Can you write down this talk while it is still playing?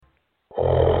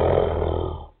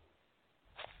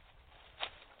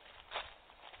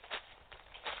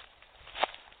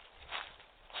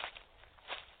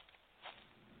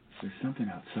something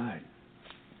outside.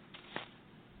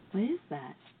 What is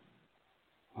that?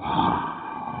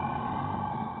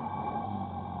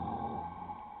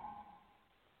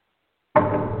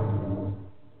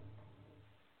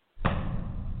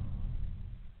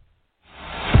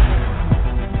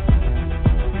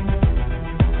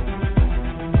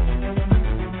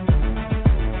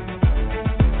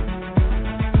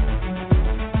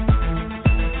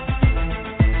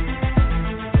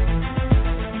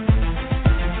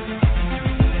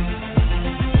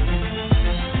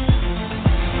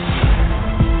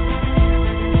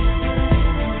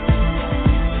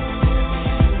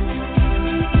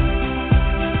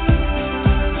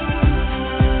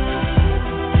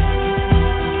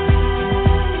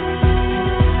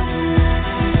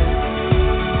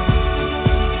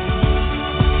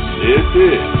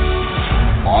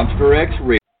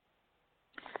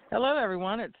 Hello,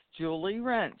 everyone. It's Julie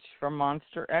Rench from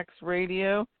Monster X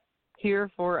Radio, here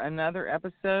for another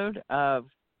episode of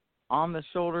On the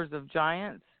Shoulders of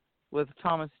Giants with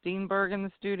Thomas Steenburg in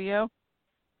the studio.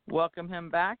 Welcome him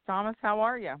back. Thomas, how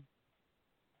are you?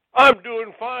 I'm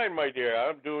doing fine, my dear.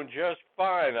 I'm doing just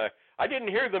fine. I didn't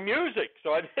hear the music,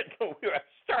 so I didn't know we were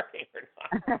starting or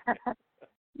not.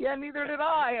 Yeah, neither did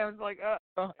I. I was like,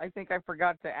 I think I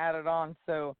forgot to add it on,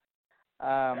 so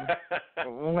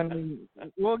we'll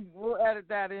edit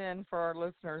that in for our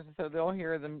listeners, so they'll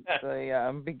hear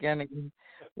the beginning,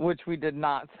 which we did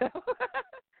not. So,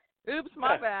 oops,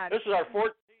 my bad. This is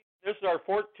our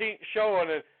 14th show,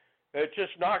 and it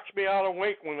just knocks me out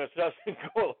awake when it doesn't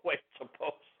go the way it's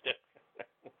supposed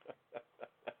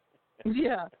to.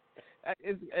 Yeah,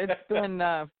 it's been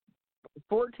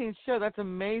 14th show. That's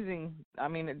amazing. I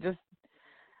mean, it just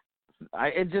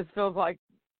feels like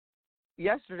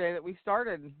yesterday that we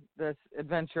started this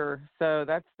adventure, so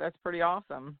that's pretty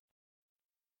awesome.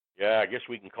 Yeah, I guess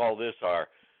we can call this our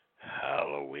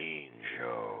Halloween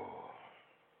show.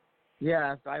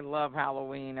 Yes, I love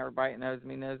Halloween. Everybody that knows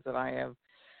me knows that I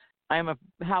am a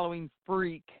Halloween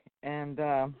freak, and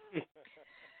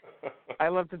I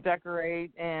love to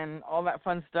decorate and all that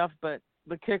fun stuff, but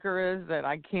the kicker is that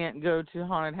I can't go to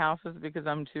haunted houses because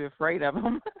I'm too afraid of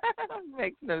them. It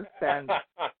makes no sense.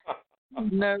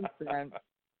 No sense.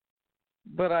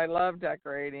 But I love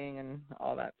decorating and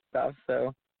all that stuff.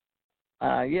 So,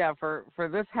 for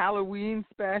this Halloween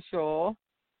special,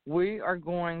 we are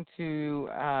going to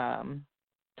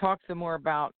talk some more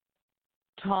about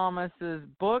Thomas's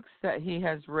books that he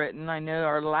has written. I know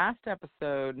our last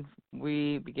episode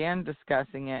we began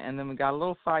discussing it, and then we got a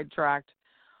little sidetracked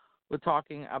with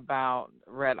talking about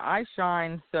Red Eye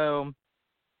Shine. So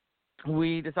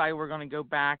we decided we're going to go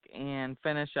back and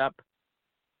finish up,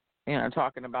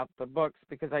 talking about the books,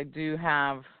 because I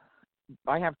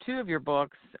have two of your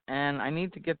books, and I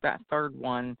need to get that third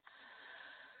one.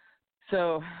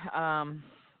 So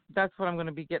that's what I'm going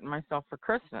to be getting myself for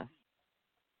Christmas.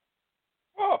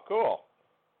 Oh, cool.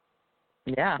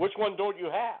 Yeah. Which one don't you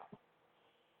have?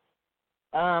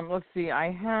 Let's see. I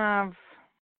have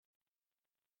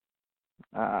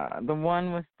the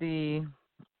one with the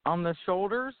on the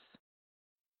shoulders.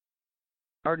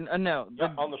 Or no,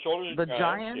 on the shoulders the of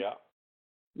giants.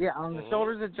 Yeah, on the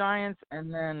shoulders of giants,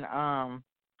 and then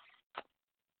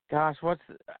gosh, what's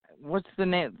the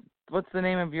name? What's the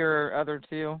name of your other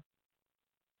two?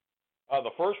 The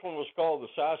first one was called The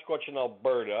Sasquatch in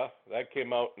Alberta. That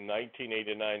came out in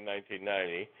 1989,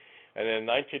 1990. And then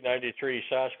 1993,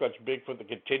 Sasquatch Bigfoot, The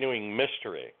Continuing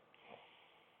Mystery.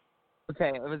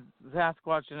 Okay, it was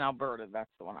Sasquatch in Alberta.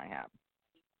 That's the one I have.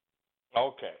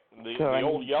 Okay. The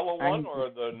old yellow one or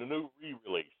the new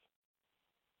re-release?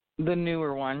 The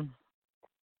newer one.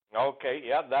 Okay,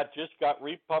 yeah, that just got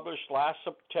republished last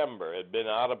September. It had been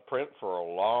out of print for a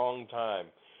long time.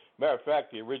 Matter of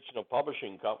fact, the original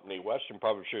publishing company, Western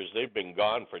Publishers, they've been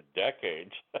gone for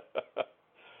decades.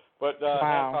 But wow.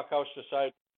 Hancock House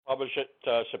decided to publish it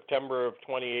September of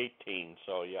 2018.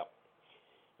 So, yeah,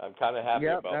 I'm kind of happy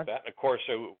about that. And, of course,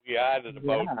 we added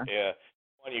about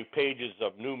 20 pages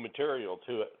of new material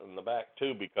to it in the back,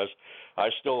 too, because I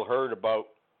still heard about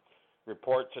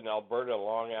reports in Alberta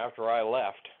long after I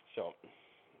left. So,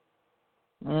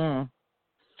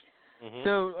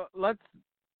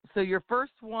 So your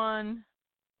first one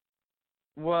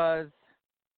was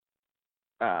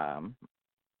the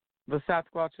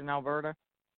Sasquatch in Alberta?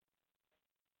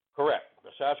 Correct. The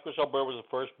Sasquatch Alberta was the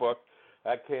first book.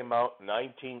 That came out in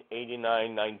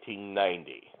 1989,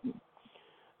 1990.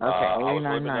 Okay,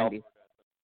 89, 90.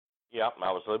 Yeah,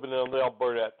 I was living in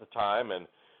Alberta at the time, and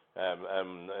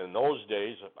in those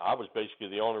days, I was basically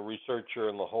the only researcher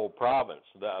in the whole province.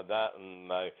 That and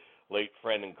my late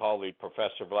friend and colleague,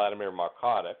 Professor Vladimir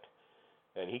Markotic.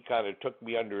 and he kind of took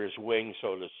me under his wing,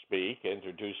 so to speak,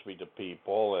 introduced me to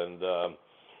people, and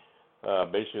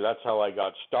basically that's how I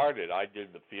got started. I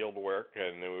did the field work,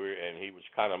 and he was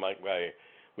kind of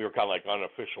we were kind of like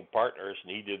unofficial partners,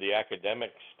 and he did the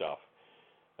academic stuff.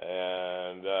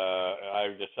 And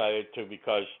I decided to,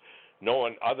 because no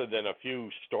one other than a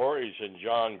few stories in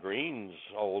John Green's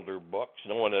older books,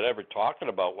 no one had ever talked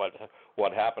about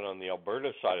what happened on the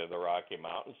Alberta side of the Rocky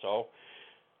Mountains. So,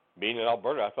 being in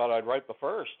Alberta, I thought I'd write the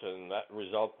first, and that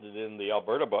resulted in the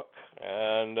Alberta book,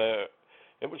 and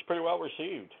it was pretty well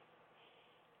received.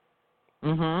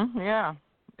 Yeah,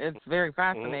 it's very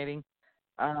fascinating.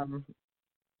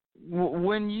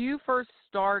 When you first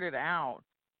started out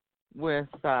with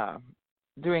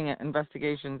doing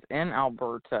investigations in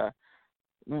Alberta,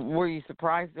 were you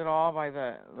surprised at all by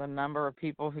the number of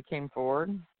people who came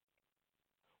forward?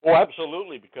 Oh,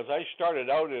 absolutely, because I started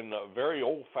out in a very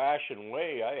old-fashioned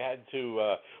way. I had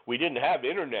to, we didn't have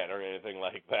internet or anything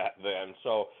like that then,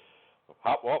 so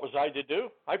what was I to do?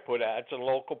 I put ads in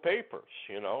local papers,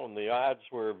 and the ads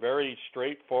were very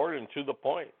straightforward and to the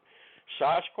point.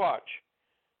 Sasquatch.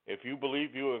 If you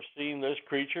believe you have seen this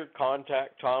creature,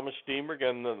 contact Thomas Steenburg,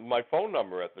 and my phone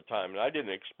number at the time. And I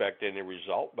didn't expect any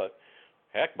result, but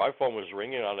heck, my phone was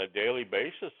ringing on a daily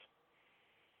basis.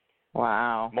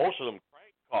 Wow. Most of them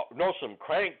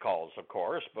crank calls, of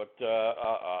course, but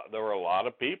there were a lot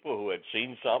of people who had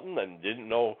seen something and didn't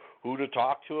know who to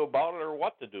talk to about it or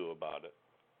what to do about it.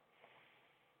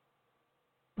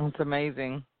 That's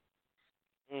amazing.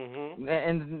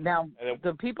 And now,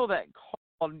 the people that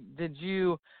called, did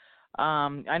you?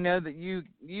 I know that you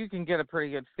can get a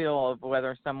pretty good feel of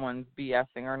whether someone's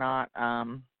BSing or not.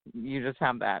 You just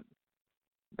have that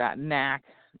knack.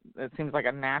 It seems like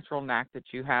a natural knack that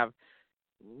you have.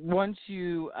 Once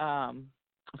you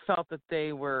felt that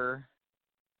they were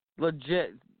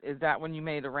legit, is that when you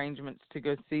made arrangements to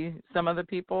go see some of the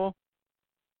people?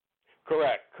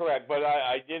 Correct. But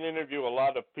I did interview a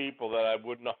lot of people that I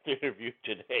would not interview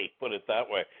today, put it that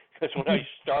way. Because when I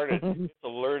started, it's a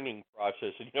learning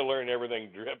process, and you learn everything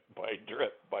drip by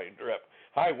drip by drip.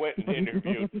 I went and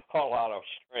interviewed a lot of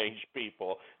strange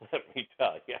people, let me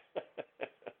tell you.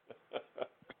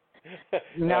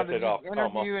 Now, did you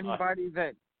interview anybody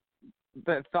that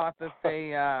thought that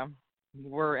they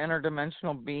were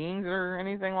interdimensional beings or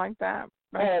anything like that?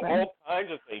 All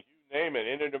kinds of things. You name it.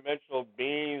 Interdimensional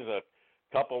beings. A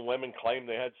couple of women claimed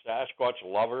they had Sasquatch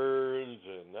lovers,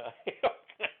 and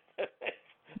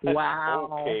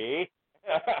wow.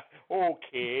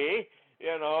 Okay,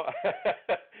 and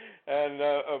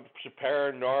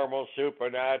paranormal,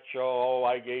 supernatural.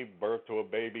 I gave birth to a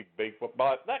baby Bigfoot,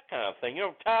 but that kind of thing.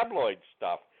 Tabloid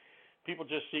stuff. People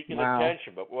just seeking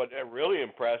attention. But what really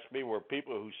impressed me were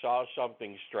people who saw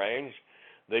something strange.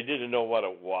 They didn't know what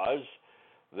it was.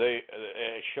 It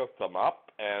shook them up,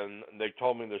 and they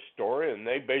told me the story, and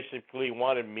they basically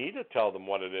wanted me to tell them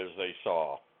what it is they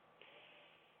saw.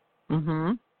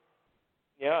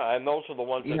 Yeah, and those are the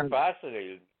ones that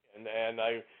fascinated me. And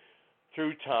I,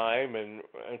 through time and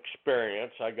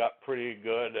experience, I got pretty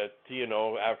good at,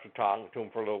 after talking to them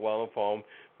for a little while on the phone,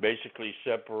 basically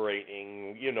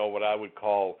separating, what I would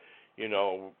call,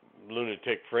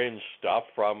 lunatic fringe stuff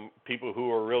from people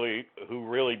who really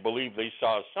believe they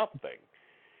saw something.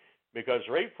 Because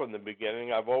right from the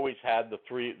beginning, I've always had the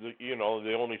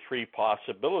only three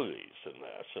possibilities in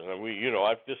this, and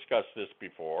I've discussed this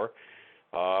before.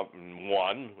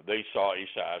 1, they saw a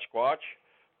Sasquatch.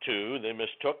 2, they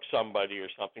mistook somebody or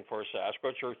something for a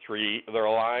Sasquatch. Or 3, they're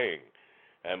lying.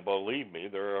 And believe me,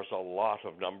 there's a lot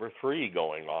of number 3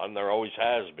 going on. There always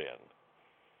has been.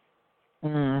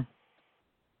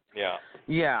 Yeah.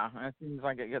 Yeah, it seems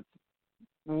like it gets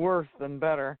worse than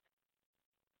better.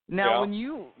 Now, when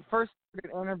you first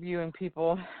started interviewing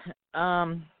people,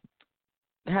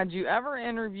 had you ever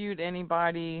interviewed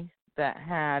anybody that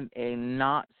had a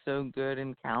not-so-good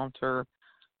encounter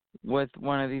with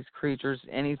one of these creatures,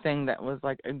 anything that was,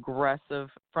 aggressive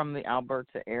from the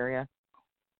Alberta area?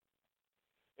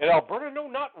 In Alberta, no,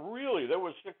 not really. There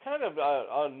was a kind of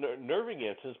unnerving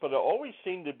instance, but it always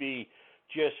seemed to be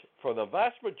just, for the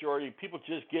vast majority, people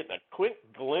just getting a quick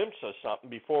glimpse of something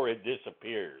before it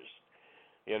disappears.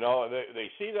 They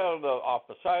see it off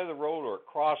the side of the road or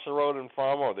across the road in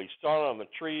front of them, or they saw it on the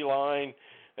tree line,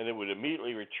 and it would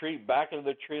immediately retreat back into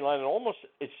the tree line. And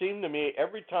it seemed to me,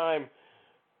 every time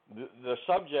the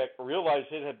subject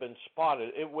realized it had been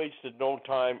spotted, it wasted no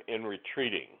time in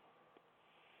retreating.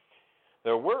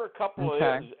 There were a couple of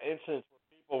incidents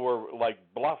where people were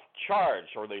bluff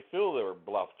charged, or they feel they were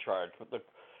bluff charged, but the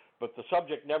but the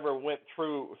subject never went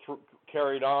through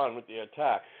carried on with the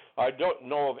attack. I don't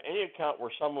know of any account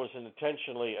where someone was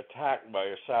intentionally attacked by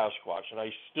a Sasquatch, and I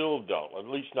still don't, at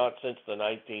least not since the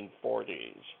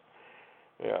 1940s.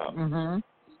 Yeah. Mhm.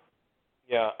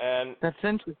 Yeah, and that's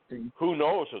interesting. who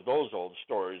knows if those old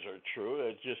stories are true?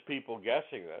 It's just people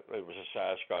guessing that it was a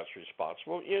Sasquatch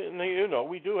responsible. You know,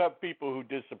 we do have people who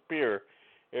disappear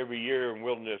every year in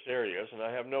wilderness areas, and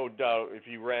I have no doubt if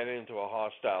you ran into a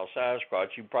hostile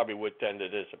Sasquatch, you probably would tend to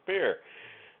disappear.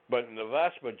 But in the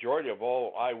vast majority of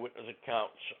all eyewitness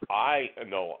accounts I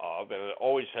know of, and it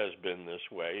always has been this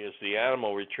way, is the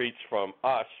animal retreats from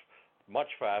us much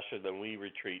faster than we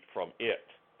retreat from it.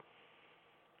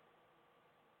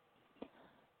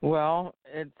 Well,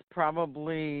 it's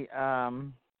probably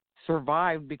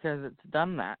survived because it's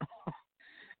done that.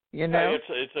 You know,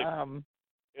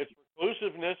 it's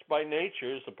reclusiveness by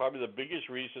nature is probably the biggest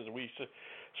reasons we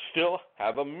still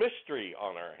have a mystery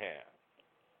on our hands.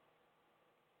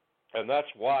 And that's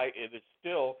why it is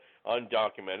still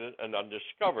undocumented and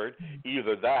undiscovered.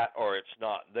 Either that or it's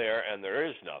not there and there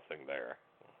is nothing there.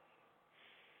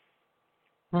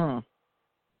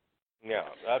 Yeah,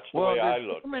 that's the way I look.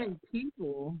 There's so many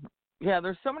people. Yeah,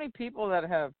 there's so many people that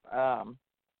have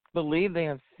believed they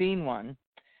have seen one.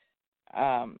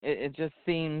 It just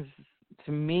seems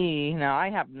to me, now I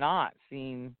have not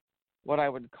seen what I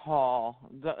would call,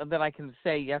 that I can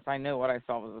say, yes, I know what I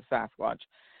saw was a Sasquatch.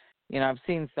 You know, I've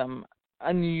seen some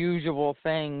unusual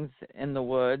things in the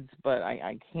woods, but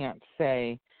I can't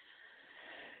say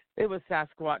it was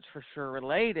Sasquatch for sure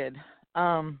related.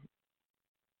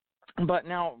 But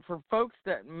now, for folks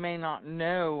that may not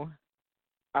know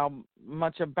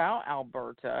much about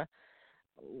Alberta,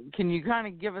 can you kind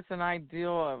of give us an idea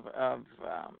of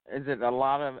is it a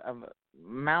lot of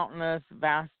mountainous,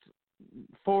 vast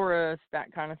forest,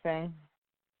 that kind of thing?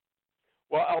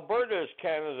 Well, Alberta is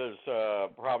Canada's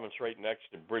province right next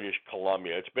to British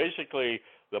Columbia. It's basically,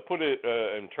 to put it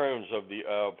in terms of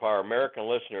our American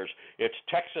listeners, it's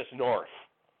Texas North.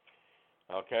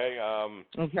 Okay?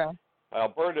 Okay.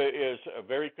 Alberta is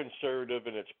very conservative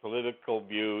in its political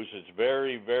views. It's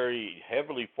very, very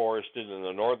heavily forested in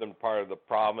the northern part of the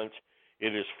province.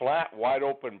 It is flat, wide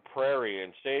open prairie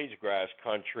and sagegrass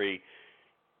country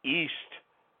east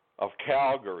of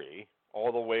Calgary,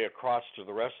 all the way across to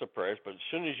the rest of the prairies. But as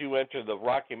soon as you enter the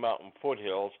Rocky Mountain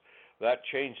foothills, that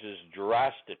changes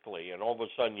drastically, and all of a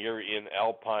sudden you're in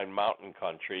alpine mountain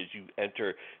country as you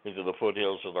enter into the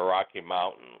foothills of the Rocky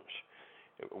Mountains,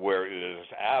 where it is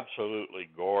absolutely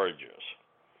gorgeous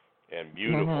and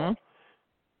beautiful. Mm-hmm.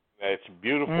 It's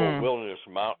beautiful wilderness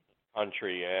mountain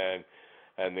country, and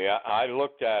I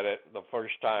looked at it the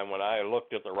first time when I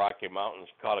looked at the Rocky Mountains,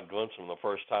 caught a glimpse of them the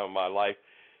first time in my life.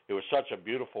 It was such a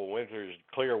beautiful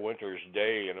clear winter's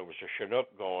day, and it was a Chinook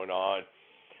going on.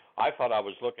 I thought I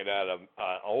was looking at an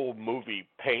old movie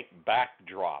paint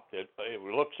backdrop. It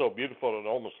looked so beautiful it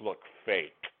almost looked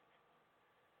fake.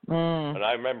 And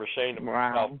I remember saying to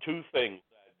myself two things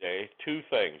that day. Two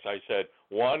things. I said,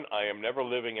 one, I am never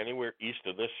living anywhere east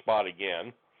of this spot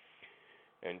again.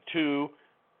 And two,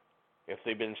 if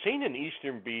they've been seen in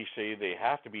eastern BC, they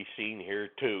have to be seen here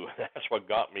too. That's what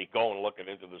got me going, looking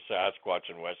into the Sasquatch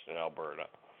in western Alberta.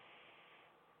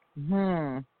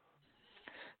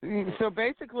 So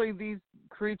basically these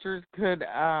creatures could,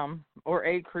 or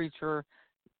a creature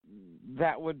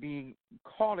that would be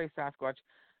called a Sasquatch,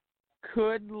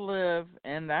 could live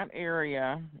in that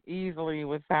area easily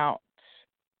without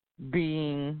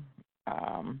being,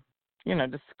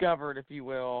 discovered, if you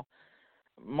will,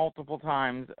 multiple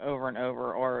times over and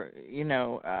over. Or,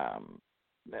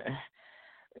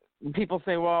 people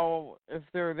say, well, if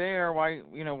they're there,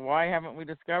 why haven't we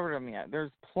discovered them yet?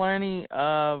 There's plenty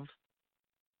of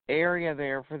area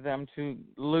there for them to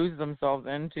lose themselves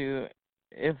into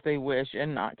if they wish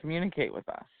and not communicate with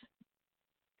us.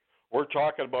 We're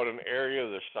talking about an area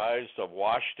the size of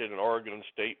Washington and Oregon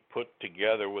State put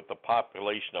together with the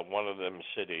population of one of them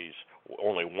cities,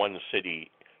 only one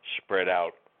city spread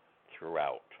out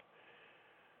throughout.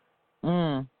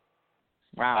 Wow.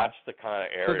 That's the kind of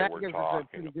area we're talking about. So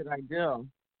that gives us a pretty good idea.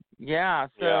 Yeah,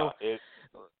 so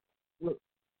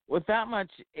with that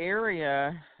much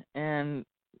area and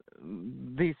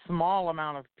the small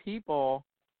amount of people,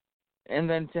 and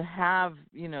then to have,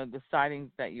 the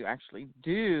sightings that you actually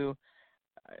do,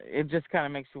 it just kind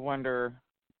of makes you wonder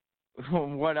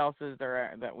what else is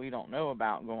there that we don't know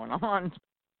about going on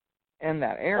in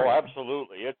that area. Oh,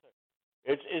 absolutely.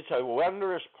 It's a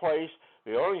wondrous place.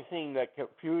 The only thing that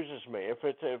confuses me, if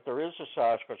there is a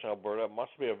Sasquatch in Alberta, it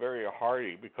must be a very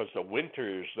hardy, because the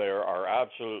winters there are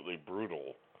absolutely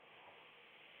brutal.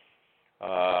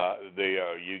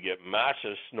 You get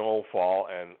massive snowfall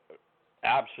and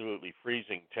absolutely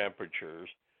freezing temperatures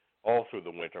all through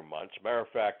the winter months. Matter of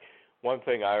fact, one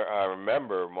thing I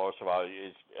remember most of all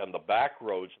is on the back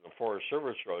roads and the Forest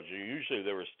Service roads, usually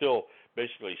they were still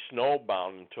basically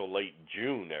snowbound until late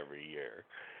June every year.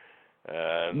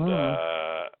 And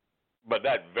but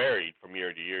that varied from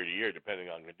year to year to year, depending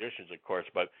on conditions, of course.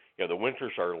 But the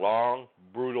winters are long,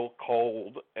 brutal,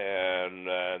 cold, and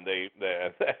they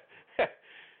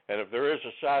and if there is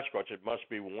a Sasquatch, it must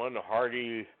be one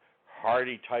hardy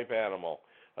type animal,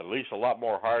 at least a lot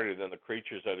more hardy than the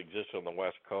creatures that exist on the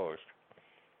West Coast.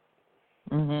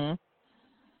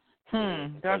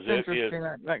 That's interesting.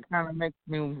 That kind of makes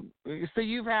me. So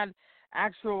you've had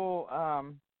actual.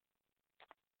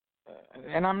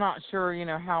 And I'm not sure,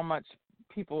 how much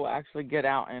people actually get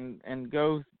out and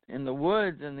go in the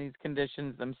woods in these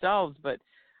conditions themselves, but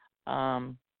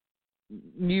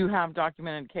you have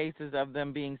documented cases of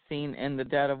them being seen in the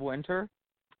dead of winter?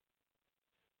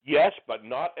 Yes, but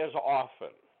not as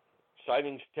often.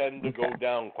 Sightings tend to go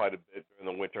down quite a bit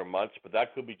during the winter months, but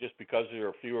that could be just because there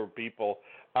are fewer people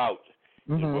out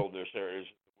in the wilderness areas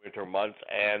in the winter months,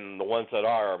 and the ones that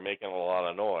are making a lot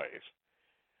of noise.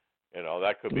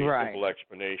 That could be a simple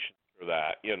explanation for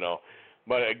that,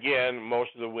 But again,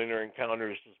 most of the winter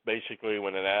encounters is basically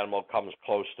when an animal comes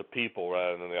close to people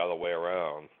rather than the other way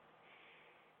around.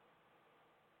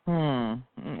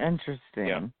 Interesting.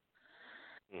 Yeah.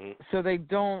 So they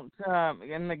don't,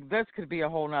 and this could be a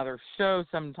whole nother show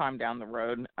sometime down the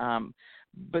road,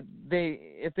 but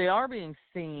if they are being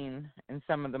seen in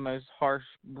some of the most harsh,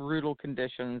 brutal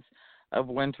conditions of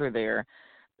winter there,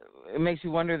 it makes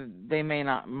you wonder that they may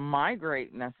not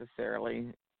migrate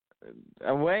necessarily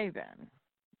away then,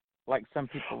 like some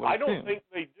people would assume. I don't think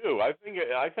they do. I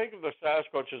think of the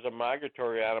Sasquatch as a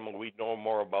migratory animal, we'd know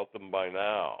more about them by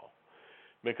now,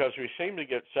 because we seem to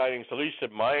get sightings, at least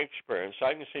in my experience,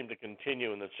 sightings seem to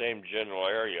continue in the same general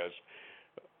areas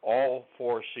all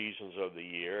 4 seasons of the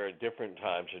year at different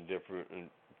times and different,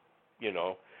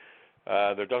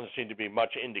 there doesn't seem to be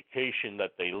much indication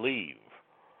that they leave.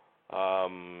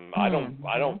 I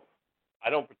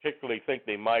don't particularly think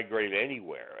they migrate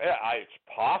anywhere. It's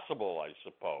possible, I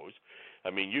suppose. I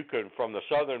mean, you could, from the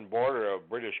southern border of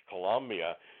British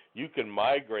Columbia, you can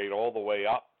migrate all the way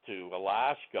up to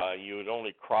Alaska, and you would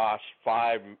only cross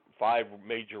five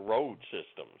major road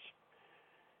systems.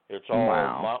 It's all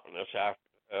mountainous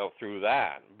through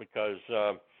that because,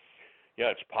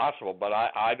 it's possible, but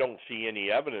I don't see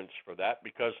any evidence for that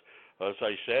because, as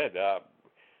I said,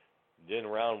 then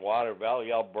around Water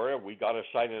Valley, Alberta, we got a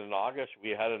sighting in August. We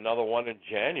had another one in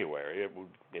January.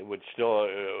 It would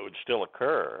still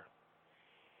occur.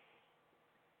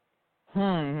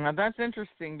 Now that's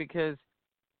interesting because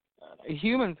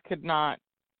humans could not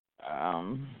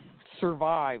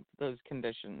survive those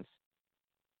conditions.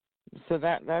 So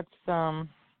that's kind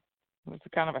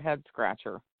of a head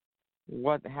scratcher.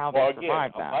 How they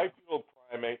survive that? A bipedal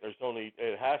primate,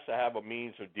 it has to have a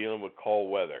means of dealing with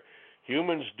cold weather.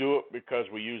 Humans do it because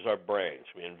we use our brains.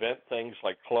 We invent things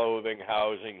like clothing,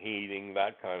 housing, heating,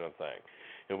 that kind of thing.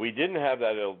 If we didn't have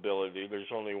that ability,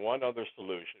 there's only one other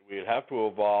solution. We'd have to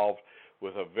evolve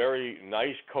with a very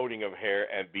nice coating of hair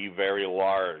and be very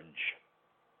large.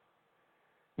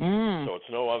 So it's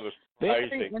no other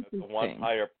surprising that the one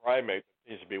higher primate that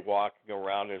seems to be walking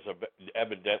around is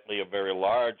evidently a very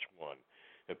large one.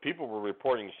 If people were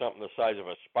reporting something the size of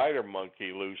a spider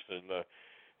monkey loose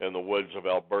in the woods of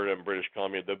Alberta and British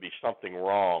Columbia, there'd be something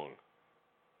wrong.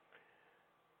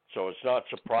 So it's not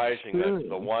surprising that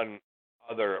the one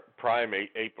other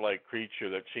primate, ape-like creature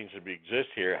that seems to exist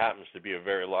here happens to be a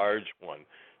very large one.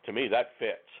 To me, that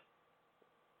fits.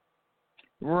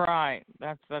 Right.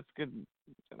 That's good.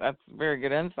 That's very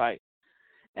good insight.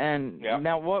 And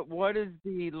now, what is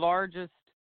the largest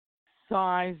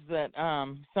size that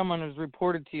someone has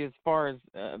reported to you as far as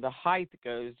the height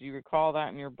goes? Do you recall that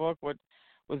in your book?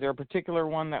 Was there a particular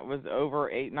one that was over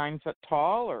 8-9 foot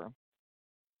tall, or?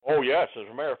 Oh yes, as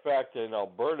a matter of fact, in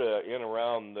Alberta, in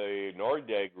around the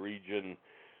Nordegg region,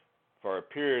 for a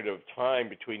period of time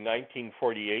between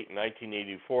 1948 and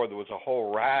 1984, there was a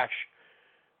whole rash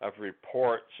of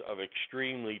reports of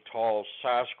extremely tall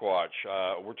Sasquatch.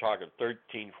 We're talking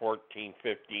 13, 14,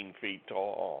 15 feet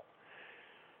tall.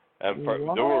 And there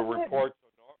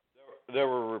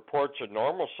were reports of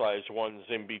normal-sized ones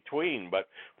in between, but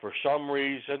for some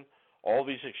reason, all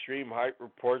these extreme height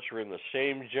reports were in the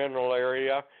same general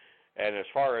area, and as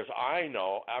far as I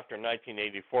know, after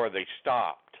 1984, they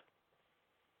stopped.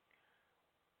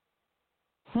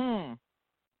 And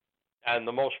And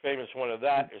the most famous one of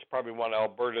that is probably one of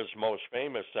Alberta's most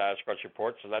famous Sasquatch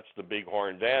reports, and that's the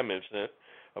Bighorn Dam incident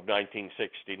of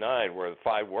 1969, where the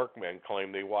 5 workmen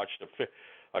claimed they watched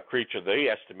a creature they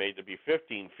estimate to be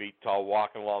 15 feet tall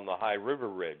walking along the high river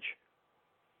ridge.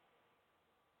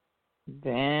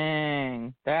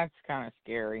 Dang, that's kind of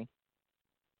scary.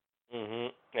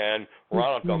 And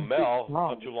Ronald Gummel,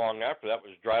 not too long after that,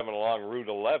 was driving along Route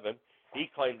 11. He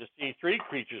claimed to see 3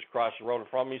 creatures cross the road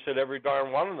from him. He said every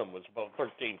darn one of them was about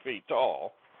 13 feet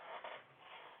tall.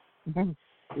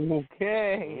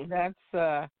 Okay, that's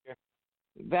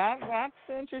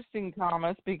interesting,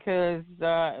 Thomas, because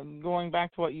going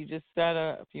back to what you just said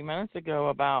a few minutes ago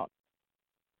about,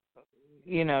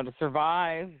 to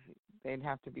survive, they'd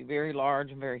have to be very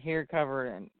large and very hair covered,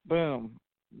 and boom,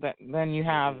 then you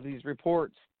have these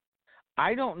reports.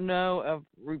 I don't know of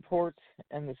reports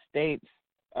in the States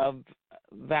of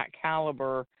that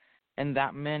caliber and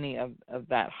that many of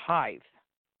that height.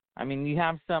 I mean, you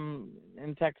have some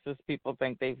in Texas, people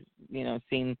think they've,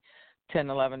 seen 10,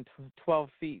 11, 12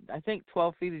 feet. I think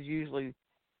 12 feet is usually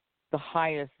the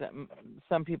highest that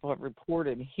some people have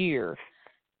reported here.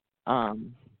 So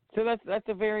that's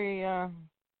a very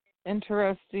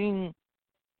interesting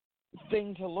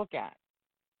thing to look at.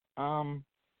 And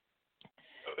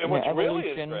what's really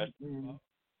interesting,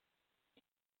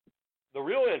 the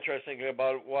real interesting thing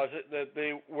about it was that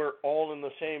they were all in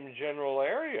the same general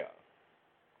area.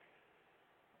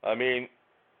 I mean,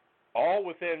 all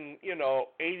within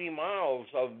 80 miles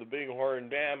of the Bighorn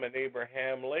Dam and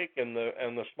Abraham Lake and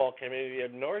the small community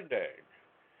of Nordegg.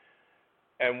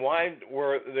 And why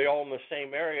were they all in the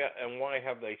same area, and why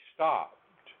have they stopped?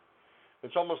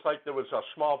 It's almost like there was a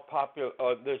small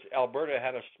Alberta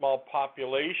had a small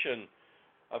population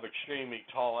of extremely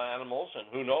tall animals, and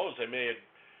who knows, they may have,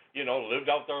 lived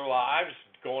out their lives,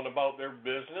 going about their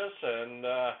business, and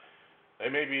they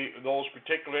may be, those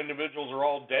particular individuals are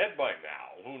all dead by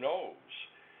now. Who knows?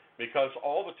 Because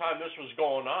all the time this was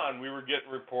going on, we were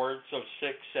getting reports of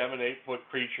 6, 7, 8 foot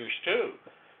creatures too.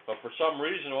 But for some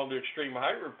reason, all the extreme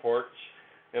height reports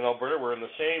in Alberta were in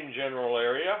the same general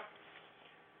area,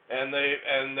 and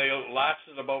they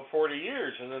lasted about 40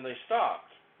 years, and then they stopped.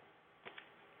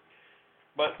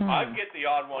 But I get the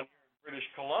odd one here in British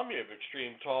Columbia of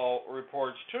extreme tall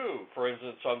reports too. For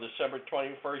instance, on December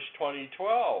 21st,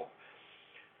 2012,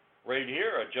 right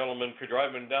here, a gentleman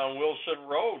driving down Wilson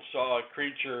Road saw a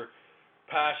creature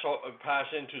pass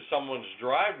into someone's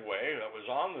driveway that was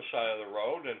on the side of the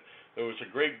road, and there was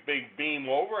a great big beam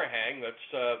overhang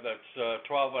that's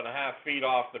 12 and a half feet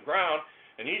off the ground,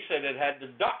 and he said it had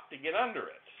to duck to get under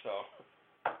it. So.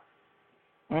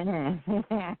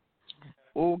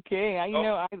 Okay,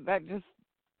 that just,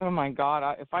 oh my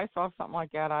God! If I saw something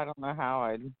like that, I don't know how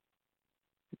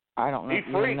I don't know. He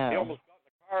freaked. He almost got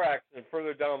in a car accident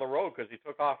further down the road because he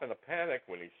took off in a panic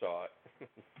when he saw it.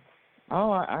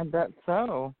 Oh, I bet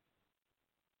so.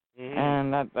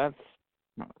 And that's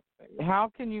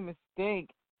how can you mistake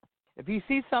if you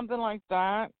see something like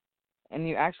that and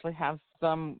you actually have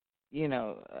some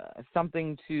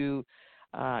something to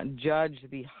judge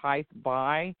the height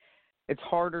by. It's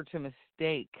harder to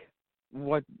mistake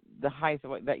what the height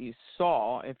that you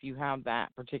saw if you have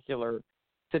that particular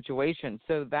situation.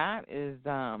 So that is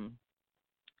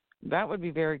that would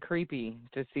be very creepy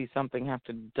to see something have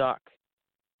to duck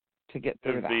to get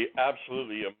through that. It would be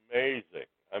absolutely amazing.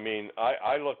 I mean,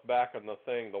 I look back on the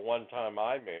one time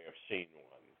I may have seen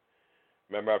one.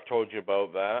 Remember I've told you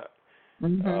about that?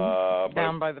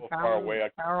 Down by the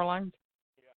power lines?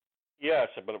 Yes,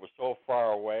 but it was so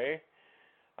far away.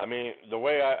 I mean, the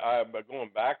way I going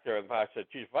back there, I said,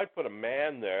 geez, if I put a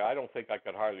man there, I don't think I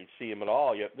could hardly see him at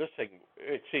all. Yet this thing,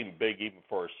 it seemed big even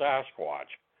for a Sasquatch,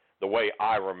 the way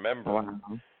I remember.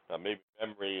 Wow. Maybe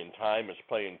memory and time is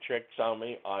playing tricks on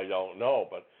me. I don't know.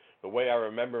 But the way I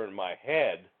remember in my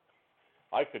head,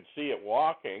 I could see it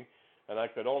walking, and I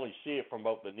could only see it from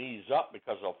about the knees up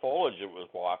because of the foliage it was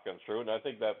walking through. And I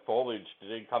think that foliage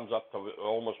today comes up to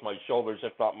almost my shoulders,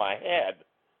 if not my head.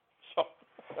 So.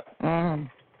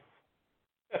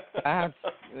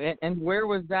 And where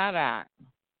was that at?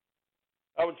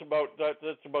 That's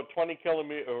about 20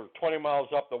 miles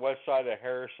up the west side of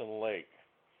Harrison Lake.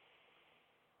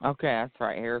 Okay, that's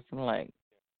right, Harrison Lake.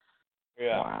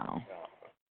 Yeah. Wow.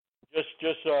 Yeah.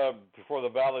 Just before the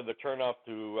valley, the turn off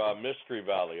to Mystery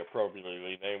Valley,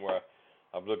 appropriately named, where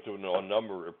I've looked at a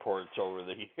number of reports over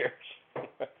the years.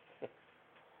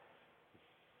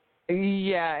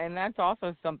 Yeah, and that's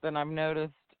also something I've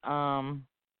noticed.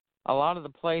 A lot of the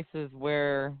places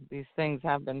where these things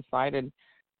have been sighted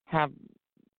have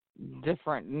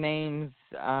different names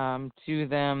to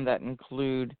them that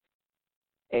include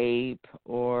ape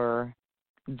or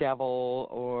devil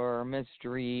or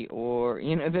mystery or,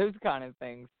 those kind of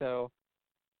things. So,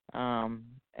 and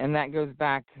that goes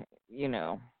back,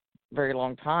 very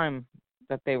long time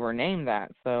that they were named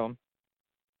that. So,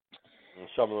 and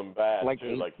some of them bad like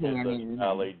too, like Canyon.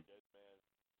 Valley,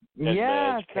 Dead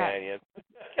Man's Canyon.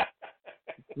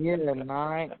 Yeah,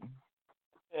 right.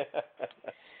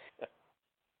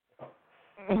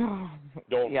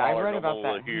 Don't yeah, I holler read no about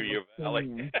more, that. hear your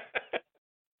valley.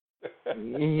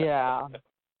 Yeah.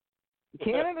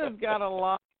 Canada's got a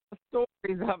lot of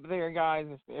stories up there, guys.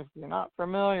 If you're not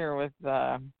familiar with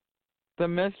the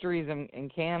mysteries in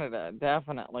Canada,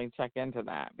 definitely check into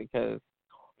that, because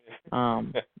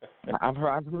I've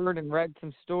heard and read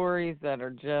some stories that are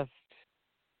just,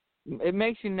 it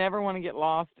makes you never want to get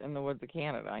lost in the woods of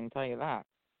Canada, I can tell you that.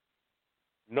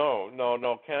 No.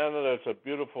 Canada is a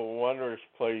beautiful, wondrous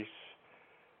place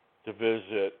to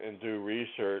visit and do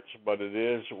research, but it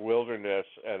is wilderness,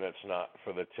 and it's not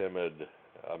for the timid.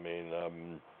 I mean,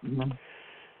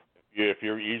 if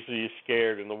you're easily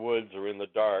scared in the woods or in the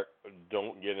dark,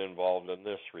 don't get involved in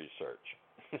this research.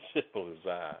 Simple as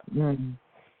that. Mm.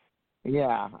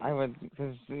 Yeah, I would,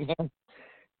 because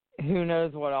who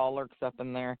knows what all lurks up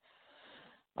in there.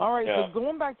 All right, yeah. So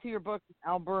going back to your book,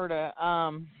 Alberta,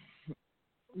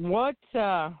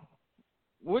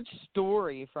 which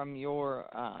story from your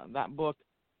that book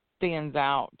stands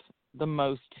out the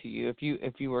most to you,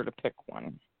 if you were to pick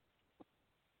one?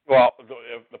 Well,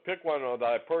 the pick one that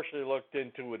I personally looked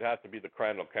into would have to be the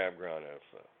Crandall Campground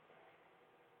incident.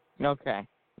 Okay,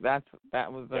 that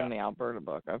was in the Alberta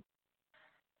book. Okay.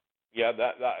 Yeah,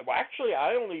 well, actually,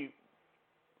 I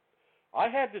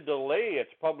had to delay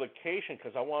its publication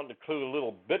because I wanted to include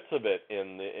little bits of it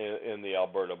in the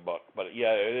Alberta book. But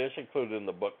yeah, it is included in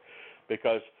the book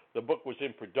because the book was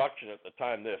in production at the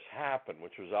time this happened,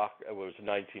 which was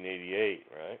 1988,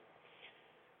 right?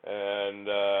 And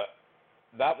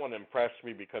that one impressed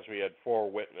me because we had 4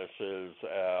 witnesses,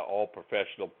 all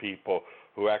professional people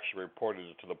who actually reported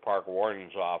it to the park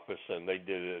warden's office, and they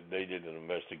did an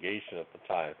investigation at the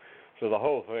time. So the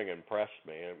whole thing impressed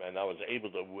me, and I was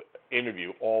able to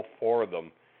interview all 4 of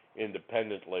them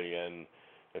independently, and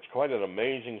it's quite an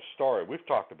amazing story. We've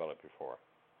talked about it before.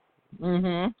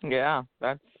 Yeah,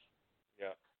 that's.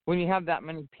 Yeah. When you have that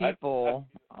many people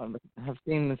have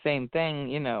seen the same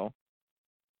thing,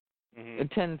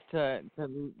 it tends to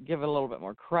give it a little bit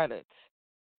more credit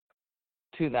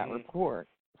to that report.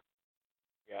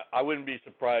 Yeah, I wouldn't be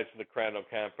surprised if the Crandall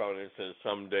Campground incident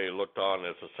someday looked on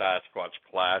as a Sasquatch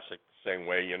classic, the same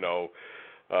way,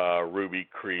 Ruby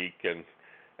Creek and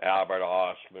Albert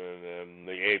Osman and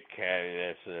the Ape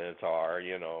Canyon incidents are,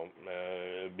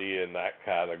 be in that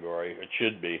category. It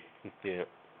should be. Yeah.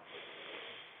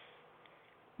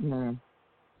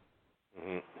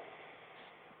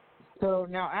 So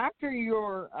now, after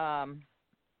your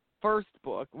first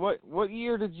book, what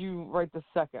year did you write the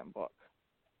second book?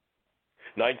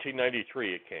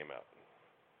 1993 it came out.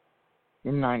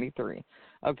 In 93.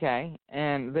 Okay.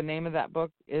 And the name of that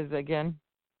book is, again?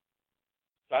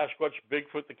 Sasquatch,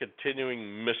 Bigfoot, The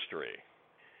Continuing Mystery.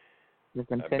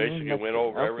 Everything I basically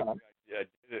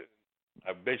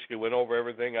went over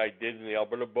everything I did in the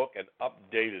Alberta book and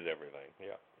updated everything.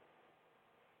 Yeah.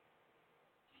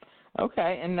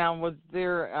 Okay. And now, was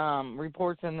there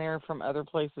reports in there from other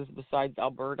places besides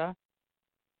Alberta?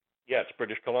 Yeah, it's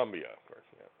British Columbia, of course.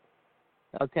 Yeah.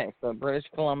 Okay, so British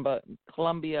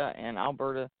Columbia and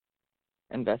Alberta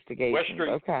investigations.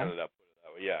 Western Canada, put it that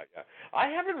way. Yeah. I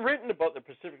haven't written about the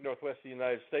Pacific Northwest of the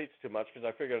United States too much because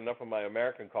I figured enough of my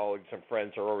American colleagues and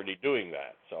friends are already doing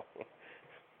that. So.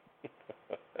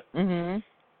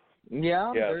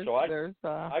 Yeah. Yeah.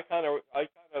 I kind of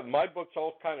my books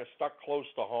all kind of stuck close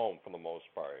to home for the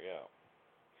most part. Yeah.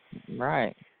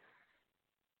 Right.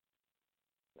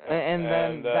 And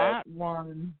then that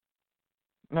one.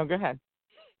 No, go ahead.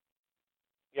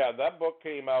 Yeah, that book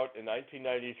came out in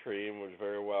 1993 and was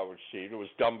very well received. It was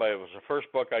the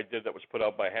first book I did that was put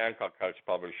out by Hancock House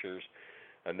Publishers,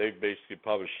 and they've basically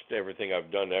published everything I've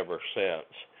done ever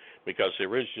since. Because the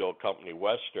original company,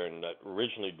 Western, that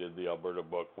originally did the Alberta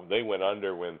book, they went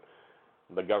under when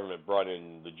the government brought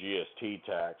in the GST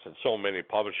tax, and so many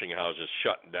publishing houses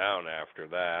shut down after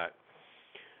that.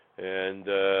 And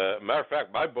matter of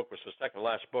fact, my book was the second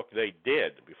last book they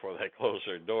did before they closed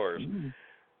their doors.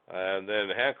 And then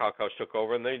Hancock House took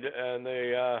over, and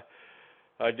I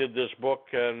did this book,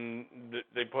 and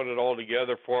they put it all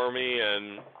together for me.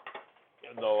 And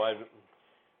though I'm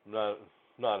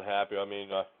not happy, I mean,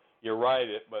 you write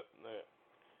it, but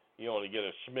you only get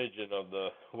a smidgen of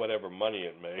the whatever money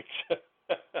it makes.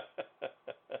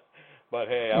 But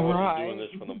hey, I wasn't doing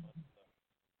this for the money.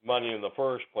 money in the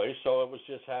first place, so I was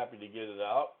just happy to get it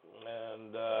out.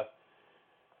 And a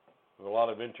lot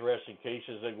of interesting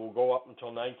cases that will go up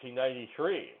until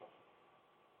 1993,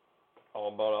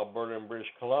 all about Alberta and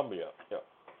British Columbia. Yep.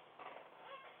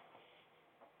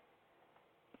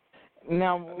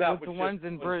 Now, with the ones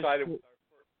in British...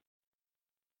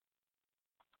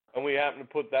 And we happened to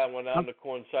put that one out to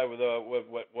coincide with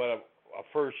a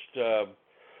first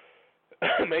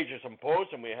major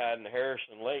symposium we had in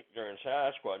Harrison Lake during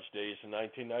Sasquatch days in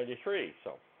 1993.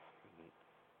 So.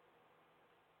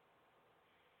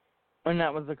 And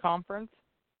that was a conference?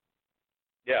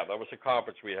 Yeah, that was a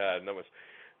conference we had, and that was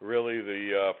really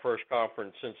the first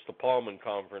conference since the Pullman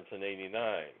Conference in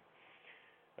 '89.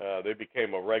 They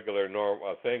became a regular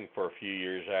thing for a few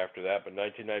years after that, but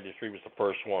 1993 was the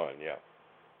first one, yeah.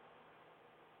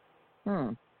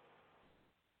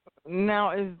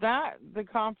 Now, is that the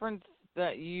conference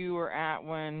that you were at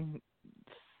when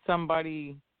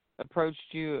somebody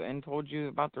approached you and told you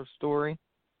about their story?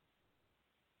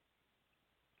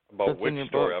 About which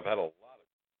story? I've had a lot.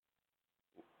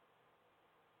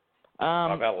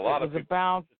 I've had a lot of people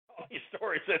about tell me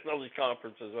stories at those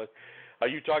conferences. Are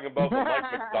you talking about the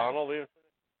Mike McDonald incident?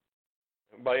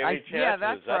 By any chance? Yeah,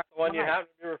 that's is that the one you happen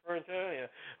to be referring to? Yeah.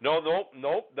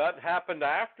 Nope. That happened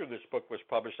after this book was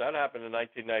published. That happened in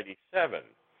 1997.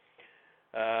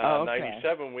 Okay.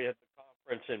 97, we had the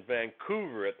conference in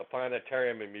Vancouver at the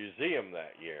Planetarium and Museum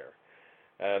that year.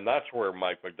 And that's where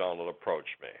Mike McDonald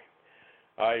approached me.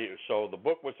 So the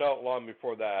book was out long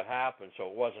before that happened, so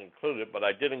it wasn't included, but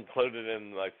I did include it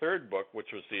in my third book,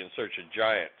 which was The In Search of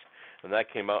Giants, and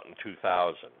that came out in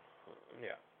 2000. Yeah.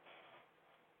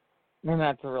 And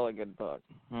that's a really good book.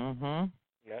 Mm-hmm.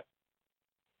 Yeah.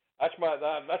 That's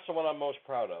the one I'm most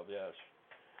proud of, yes.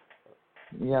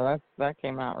 Yeah, that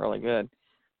came out really good.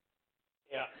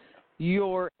 Yeah.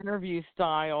 Your interview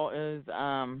style is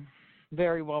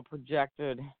very well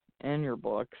projected in your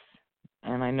books.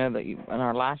 And I know that in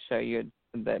our last show you had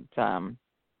said that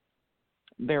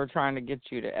they were trying to get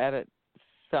you to edit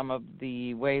some of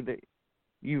the way that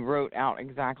you wrote out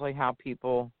exactly how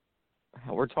people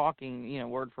were talking,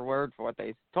 word for word for what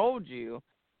they told you,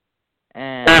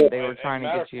 and they were trying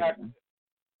to get you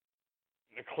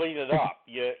to clean it up.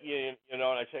 You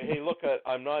know, and I say, hey, look,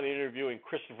 I'm not interviewing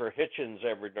Christopher Hitchens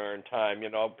every darn time.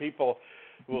 People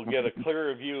will get a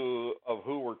clearer view of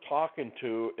who we're talking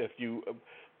to if you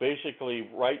basically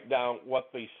write down what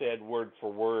they said word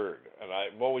for word. And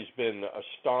I've always been a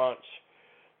staunch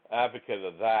advocate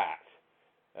of that.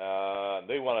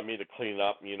 They wanted me to clean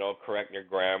up, correct their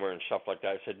grammar and stuff like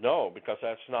that. I said, no, because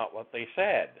that's not what they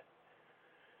said.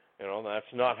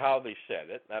 That's not how they said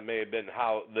it. That may have been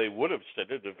how they would have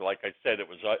said it if, like I said, it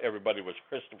was everybody was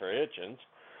Christopher Hitchens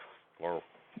or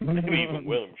maybe even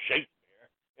William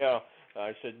Shakespeare.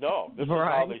 I said, no, this is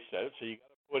how they said it. So you got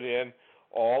to put in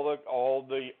all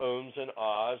the ums and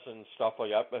ahs and stuff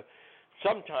like that. But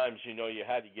sometimes, you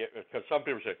had to get, because some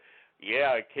people say,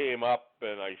 yeah, I came up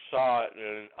and I saw it,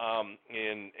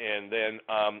 and then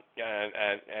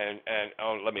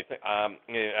let me think.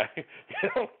 You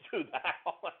don't do that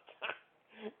all the time.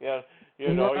 Right. You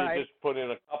just put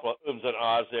in a couple of ums and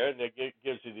ahs there, and it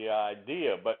gives you the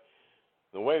idea. But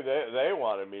the way they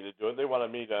wanted me to do it, they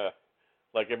wanted me to,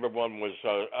 like everyone was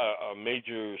a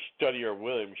major studier of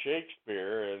William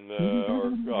Shakespeare, and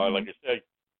or like I said,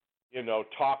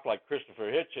 talk like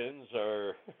Christopher Hitchens,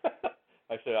 or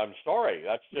I said, I'm sorry,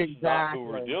 that's just not who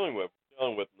we're dealing with. We're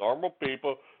dealing with normal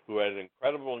people who had an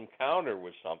incredible encounter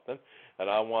with something, and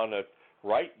I want to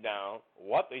write down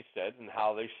what they said and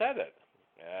how they said it.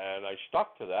 And I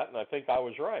stuck to that, and I think I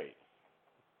was right.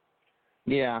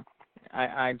 Yeah,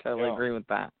 I totally agree with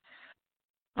that.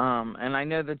 And I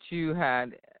know that you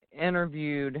had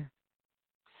interviewed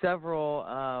several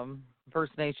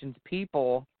First Nations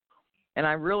people, and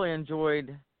I really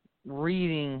enjoyed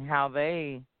reading how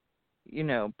they,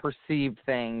 perceived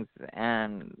things,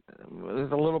 and it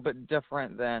was a little bit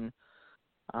different than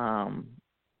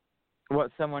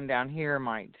what someone down here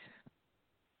might,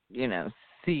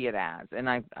 see it as. And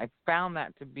I found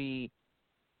that to be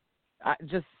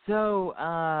just so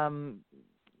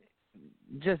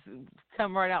just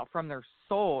come right out from their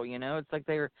soul, It's like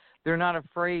they're not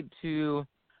afraid to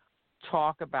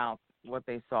talk about what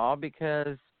they saw,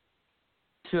 because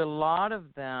to a lot of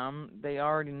them, they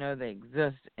already know they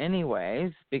exist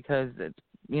anyways, because it's,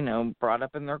 brought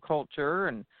up in their culture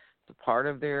and it's a part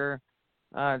of their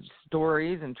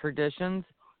stories and traditions.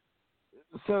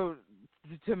 So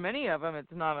to many of them,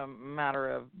 it's not a matter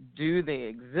of do they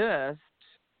exist.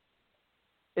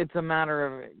 It's a matter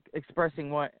of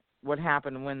expressing what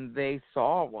happened when they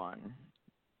saw one.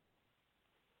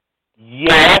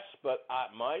 Yes, but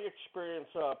my experience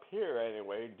up here,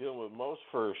 anyway, dealing with most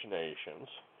First Nations,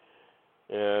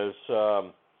 is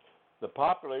the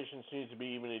population seems to be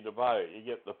evenly divided. You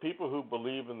get the people who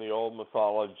believe in the old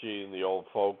mythology and the old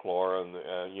folklore and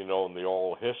and the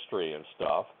old history and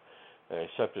stuff, and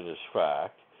accept it as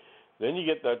fact. Then you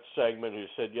get that segment who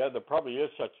said, yeah, there probably is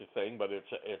such a thing, but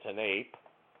it's an ape.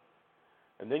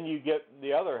 And then you get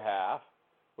the other half,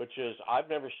 which is, I've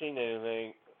never seen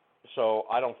anything, so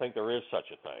I don't think there is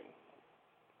such a thing.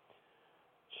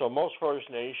 So most First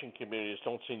Nation communities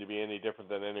don't seem to be any different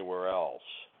than anywhere else.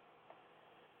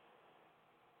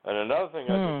 And another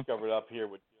thing I discovered up here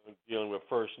with dealing with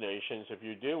First Nations, if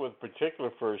you deal with a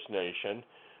particular First Nation,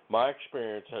 my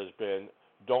experience has been,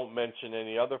 don't mention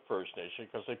any other First Nation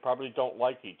because they probably don't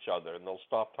like each other and they'll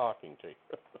stop talking to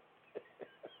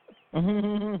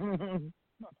you.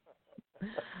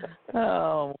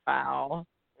 Oh, wow.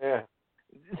 Yeah.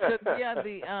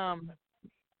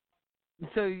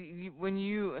 So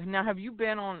have you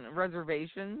been on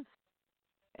reservations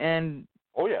and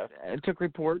oh yeah, took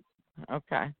reports?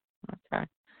 Okay.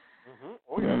 Mm-hmm.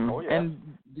 Oh yeah. Oh yeah.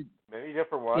 And many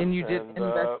different ones. And you did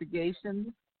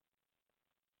investigations.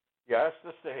 Yes,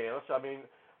 the Stehalis. I mean,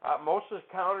 most of the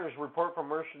encounters report from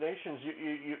First Nations.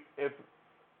 If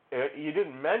you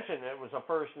didn't mention it was a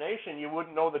First Nation, you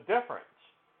wouldn't know the difference.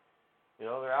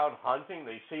 They're out hunting,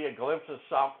 they see a glimpse of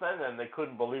something, and they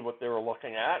couldn't believe what they were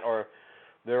looking at, or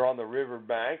they're on the river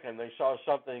bank and they saw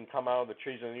something come out of the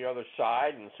trees on the other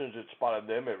side, and as soon as it spotted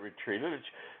them, it retreated.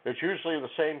 It's usually the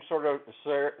same sort of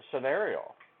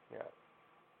scenario.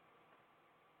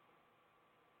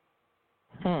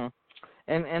 Yeah.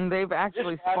 And they've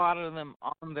actually spotted them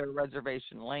on their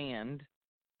reservation land.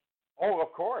 Oh,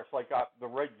 of course. Like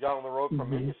right down the road from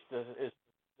me is the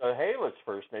Halis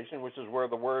First Nation, which is where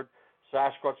the word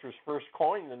Sasquatch was first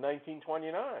coined in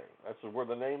 1929. That's where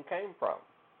the name came from.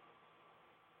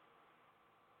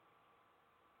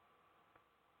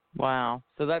 Wow.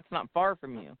 So that's not far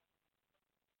from you.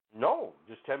 No,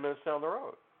 just 10 minutes down the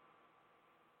road.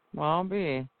 Well, I'll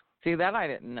be. See, that I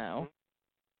didn't know.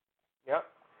 Yep.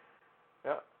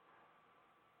 Yep.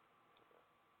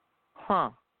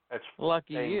 Huh. That's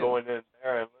lucky you.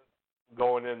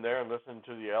 Going in there and listening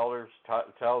to the elders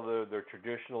tell their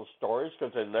traditional stories,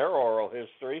 because in their oral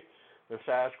history, the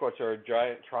Sasquatch are a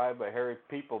giant tribe of hairy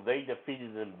people they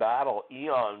defeated in battle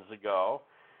eons ago,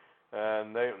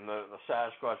 and the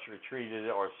Sasquatch retreated,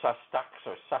 or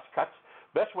Sasquatch.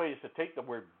 Best way is to take the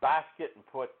word basket and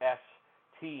put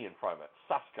S-T in front of it,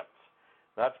 Sasquatch.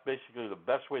 That's basically the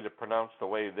best way to pronounce the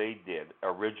way they did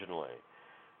originally.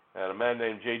 And a man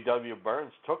named J.W.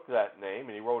 Burns took that name,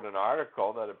 and he wrote an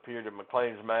article that appeared in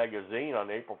Maclean's magazine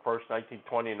on April 1st,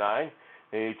 1929.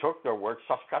 And he took their word,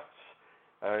 Sasquatch,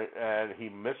 and he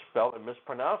misspelled and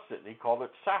mispronounced it, and he called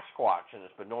it Sasquatch, and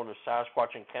it's been known as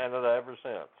Sasquatch in Canada ever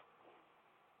since.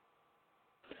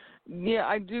 Yeah,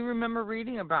 I do remember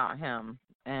reading about him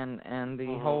and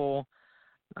the whole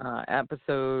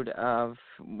episode of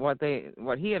what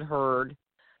he had heard,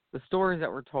 the stories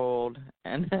that were told,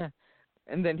 and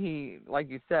then he, like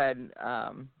you said,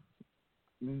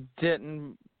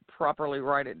 didn't properly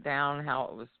write it down how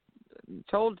it was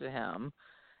told to him,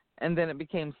 and then it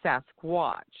became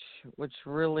Sasquatch, which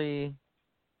really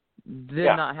did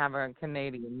not have a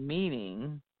Canadian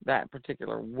meaning, that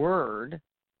particular word.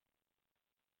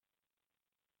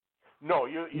 No,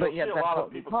 you'll see a lot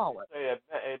of people say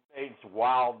it means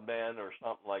wild men or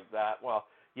something like that. Well,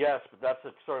 yes, but that's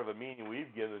sort of a meaning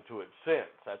we've given to it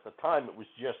since. At the time, it was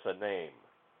just a name.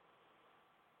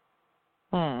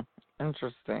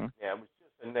 Interesting. Yeah, it was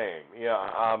just a name.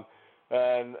 Yeah,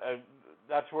 and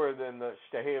that's where then the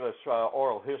Stehalis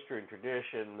oral history and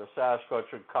tradition, the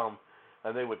Sasquatch would come,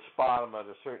 and they would spot them at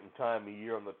a certain time of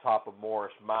year on the top of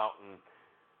Morris Mountain,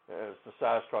 as the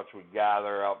Sasquatch would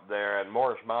gather up there. And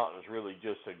Morris Mountain is really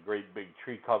just a great big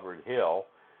tree-covered hill.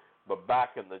 But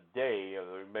back in the day,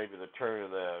 maybe the turn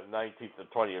of the 19th and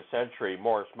 20th century,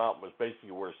 Morris Mountain was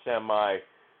basically where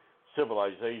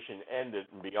semi-civilization ended,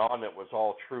 and beyond it was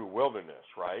all true wilderness,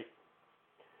 right?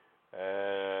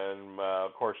 And,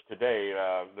 of course, today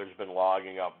there's been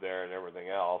logging up there and everything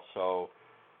else. So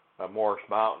Morris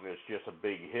Mountain is just a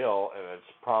big hill, and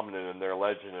it's prominent in their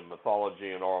legend and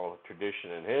mythology and oral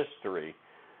tradition and history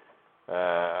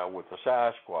with the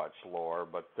Sasquatch lore.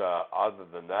 But other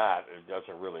than that, it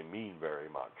doesn't really mean very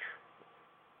much.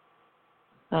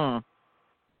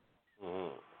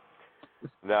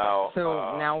 Now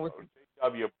with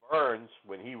J.W. Burns,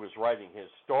 when he was writing his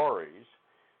stories,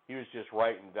 he was just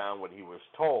writing down what he was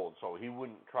told, so he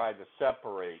wouldn't try to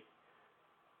separate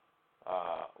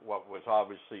what was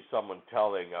obviously someone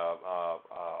telling a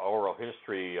oral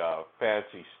history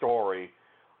fancy story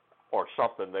or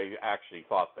something they actually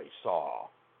thought they saw.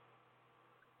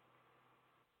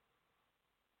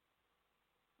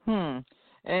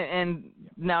 And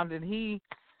now, did he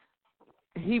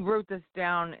wrote this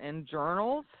down in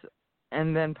journals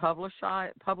and then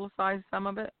publicized some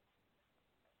of it?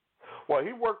 Well,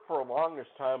 he worked for the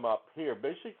longest time up here.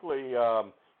 Basically,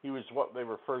 he was what they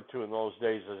referred to in those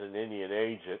days as an Indian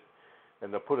agent,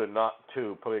 and to put it not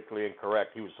too politically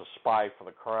incorrect, he was a spy for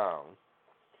the crown.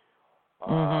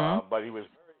 But he was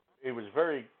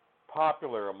very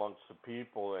popular amongst the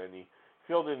people, and he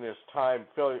filled in his time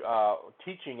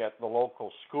teaching at the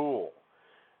local school.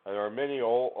 And there are many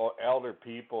old elder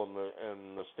people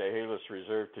in the Steenburg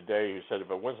Reserve today who said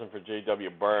if it wasn't for J.W.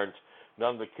 Barnes,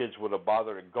 none of the kids would have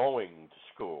bothered going to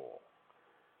school.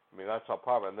 I mean, that's how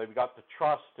popular. And they've got to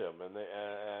trust him and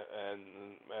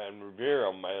revere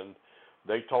him. And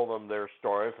they told him their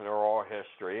stories and their oral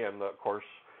history. And of course,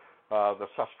 the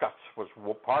Sasquatch was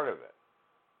part of it.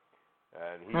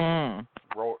 And he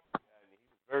wrote.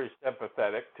 Very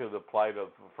sympathetic to the plight of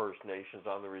the First Nations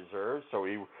on the reserve, so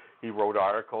he wrote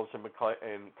articles in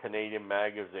Canadian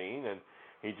magazine, and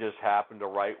he just happened to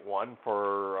write one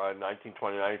for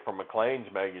 1929 for Maclean's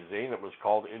magazine. It was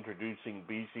called "Introducing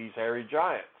BC's Hairy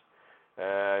Giants,"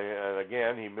 and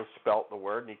again he misspelt the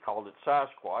word and he called it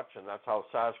Sasquatch, and that's how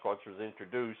Sasquatch was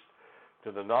introduced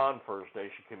to the non-First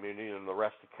Nation community and the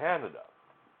rest of Canada.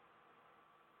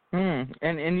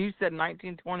 And you said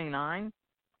 1929.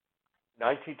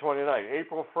 1929,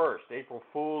 April 1st, April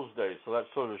Fool's Day. So that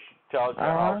sort of tells you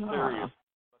how serious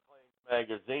Maclean's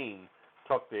magazine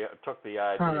took the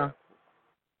idea.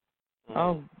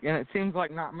 Oh, and it seems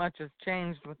like not much has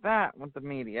changed with that, with the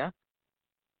media.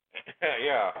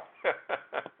 Yeah.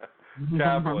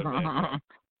 Tabloid.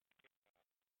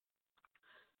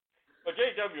 But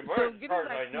J.W. Barnes, as far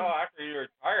as I know, after he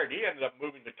retired, he ended up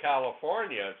moving to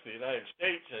California, to the United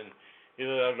States, and he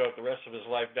lived out the rest of his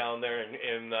life down there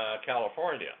in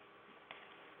California.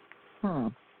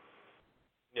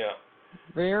 Yeah.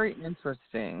 Very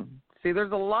interesting. See,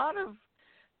 there's a lot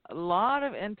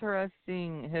of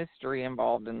interesting history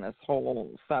involved in this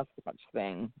whole Sasquatch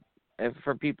thing.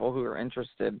 For people who are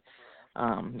interested,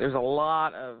 there's a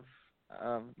lot of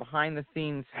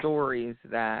behind-the-scenes stories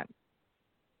that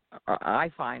I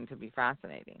find to be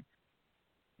fascinating.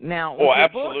 Now,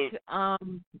 with your book,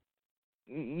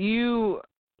 you,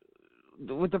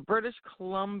 with the British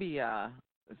Columbia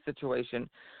situation,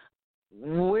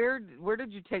 where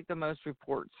did you take the most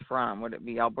reports from? Would it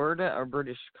be Alberta or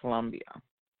British Columbia?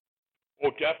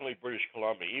 Well, definitely British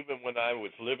Columbia. Even when I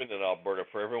was living in Alberta,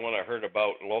 for everyone I heard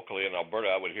about locally in Alberta,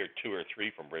 I would hear 2 or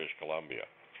 3 from British Columbia.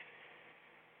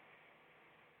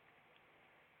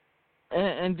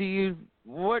 And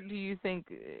what do you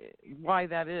think, why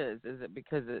that is? Is it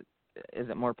because is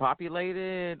it more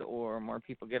populated or more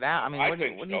people get out? I mean, what do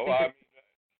you think?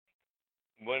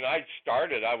 When I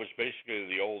started, I was basically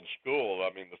the old school. I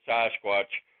mean, the Sasquatch,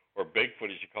 or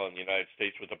Bigfoot as you call it in the United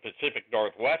States, was a Pacific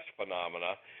Northwest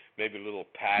phenomena, maybe little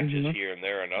patches here and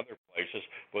there in other places,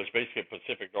 but it's basically a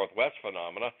Pacific Northwest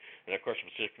phenomena. And, of course, the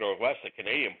Pacific Northwest, the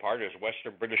Canadian part, is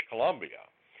western British Columbia.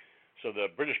 So the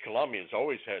British Columbians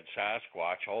always had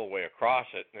Sasquatch all the way across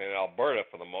it. And in Alberta,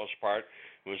 for the most part,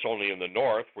 it was only in the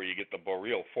north where you get the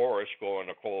boreal forest going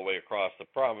all the way across the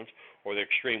province, or the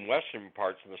extreme western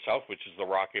parts in the south, which is the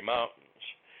Rocky Mountains.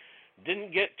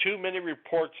 Didn't get too many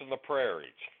reports in the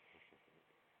prairies.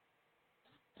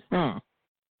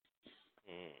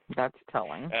 That's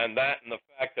telling. And that and the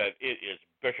fact that it is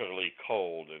bitterly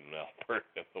cold in Alberta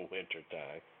in the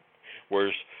wintertime.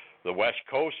 Whereas the West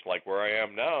Coast, like where I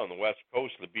am now on the West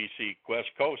Coast, the BC West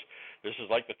Coast, this is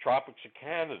like the tropics of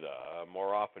Canada.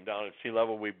 More often down at sea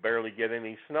level, we barely get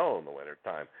any snow in the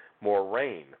wintertime. More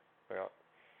rain. Yeah.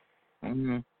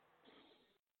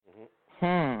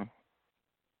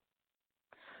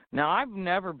 Now, I've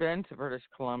never been to British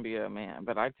Columbia, man,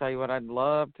 but I tell you what, I'd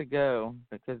love to go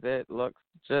because it looks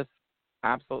just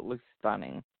absolutely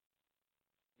stunning.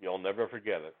 You'll never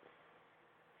forget it.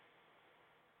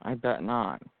 I bet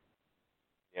not.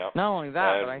 Yep. Not only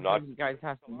that, but I think you guys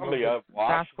have to Columbia,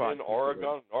 Washington,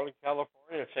 Oregon, Northern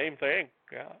California, same thing.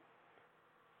 Yeah.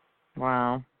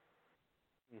 Wow.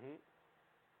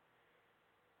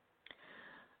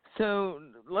 So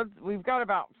we've got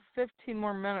about 15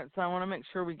 more minutes. I want to make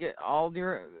sure we get all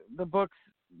the books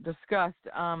discussed.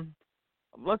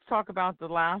 Let's talk about the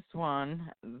last one,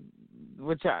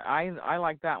 which I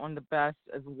like that one the best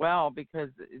as well because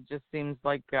it just seems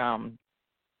like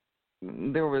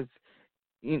there was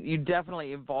you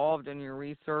definitely evolved in your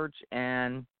research,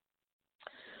 and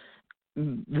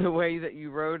the way that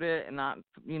you wrote it and not,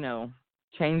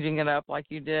 changing it up like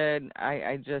you did.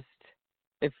 I just,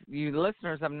 if you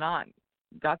listeners have not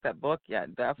got that book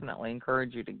yet, definitely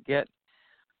encourage you to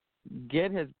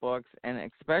get his books,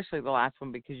 and especially the last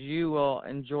one, because you will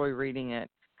enjoy reading it.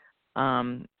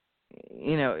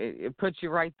 It puts you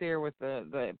right there with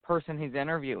the person he's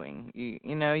interviewing.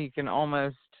 You can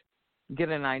almost get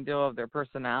an idea of their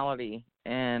personality,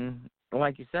 and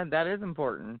like you said, that is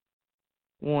important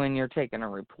when you're taking a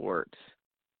report.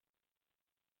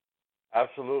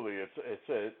 Absolutely. It's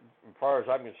as far as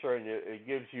I'm concerned, it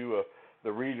gives you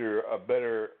the reader a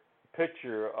better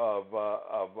picture of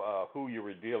who you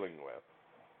were dealing with.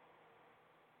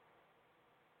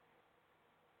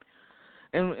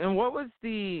 And what was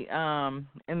the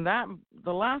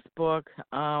the last book,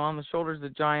 On the Shoulders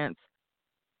of Giants?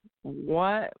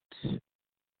 What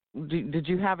did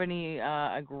you have any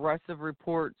aggressive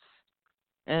reports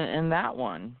in that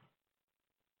one?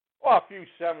 Well, a few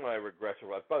semi-regressive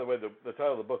ones. By the way, the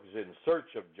title of the book is In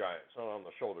Search of Giants, not On the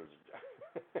Shoulders of Giants.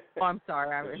 Oh, I'm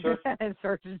sorry. In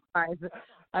Search of Giants.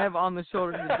 I have On the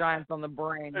Shoulders of Giants on the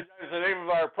brain. It's the name of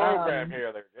our program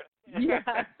here. Yeah,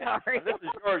 sorry. This is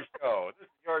your show. This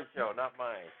is your show, not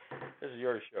mine. This is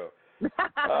your show. In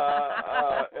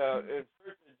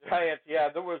Search of Giants, yeah,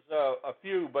 there was a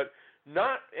few, but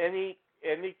not any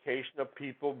indication of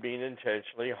people being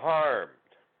intentionally harmed.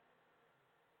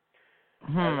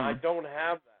 And I don't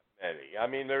have that many. I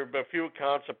mean, there have been a few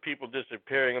accounts of people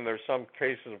disappearing, and there's some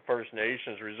cases of First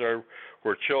Nations reserve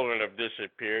where children have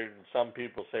disappeared, and some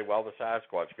people say, well, the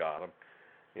Sasquatch got them.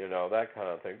 That kind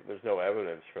of thing. There's no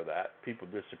evidence for that. People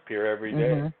disappear every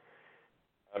day.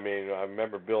 I mean, I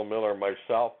remember Bill Miller and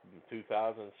myself in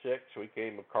 2006. We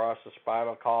came across the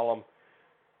spinal column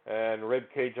and rib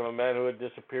cage of a man who had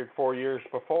disappeared 4 years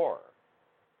before.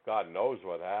 God knows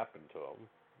what happened to him.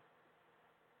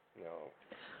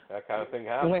 That kind of thing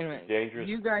happens. Wait a minute. It's dangerous.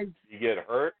 You guys, you get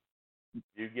hurt.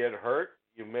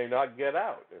 You may not get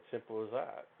out. As simple as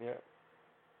that. Yeah.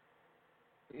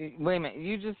 Wait a minute.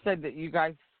 You just said that you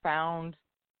guys found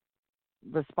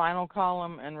the spinal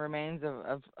column and remains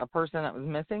of a person that was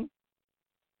missing?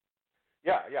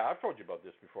 Yeah. I've told you about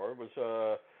this before. It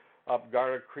was up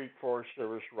Garnet Creek Forest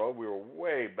Service Road. We were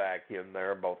way back in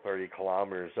there, about 30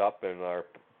 kilometers up in our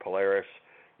Polaris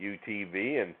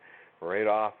UTV, and right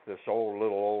off this old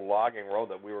logging road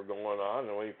that we were going on,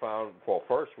 and we found,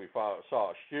 first we saw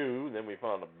a shoe, then we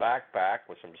found a backpack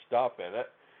with some stuff in it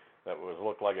that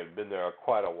looked like it had been there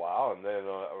quite a while, and then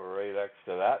right next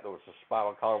to that there was a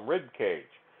spinal column rib cage.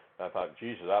 And I thought,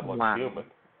 Jesus, that looks human.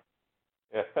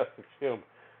 Yeah, that looks human.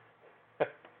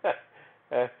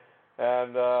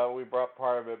 and we brought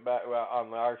part of it back on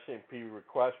the RCMP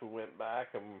request. We went back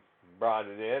and brought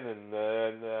it in, and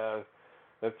then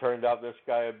it turned out this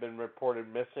guy had been reported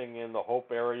missing in the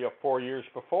Hope area 4 years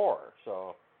before.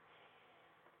 So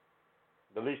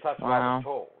at least that's what I was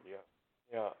told.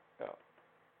 Yeah.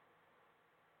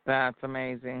 That's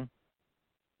amazing.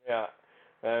 Yeah,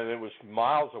 and it was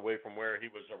miles away from where he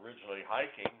was originally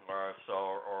hiking,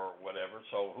 or whatever.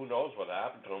 So who knows what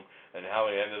happened to him and how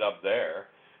he ended up there?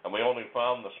 And we only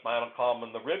found the spinal column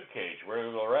and the rib cage. Where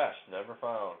are the rest? Never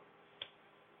found.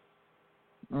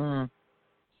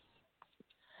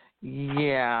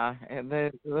 Yeah,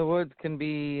 the woods can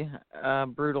be a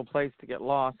brutal place to get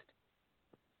lost.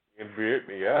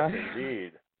 Yeah,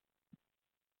 indeed.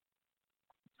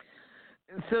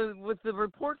 So with the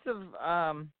reports of,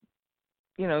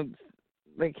 the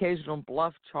occasional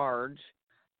bluff charge,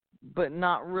 but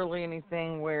not really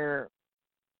anything where,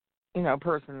 a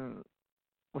person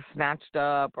was snatched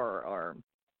up or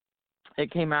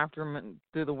it came after him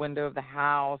through the window of the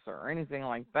house or anything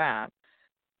like that.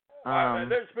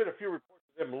 There's been a few reports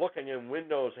of them looking in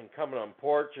windows and coming on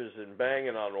porches and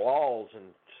banging on walls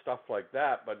and stuff like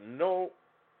that, but no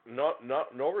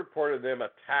report of them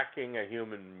attacking a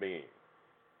human being.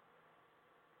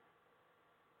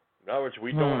 In other words,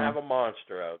 we don't have a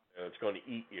monster out there that's going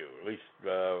to eat you, at least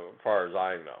as far as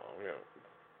I know.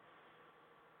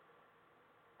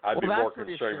 I'd be more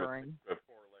concerned with 4 legs.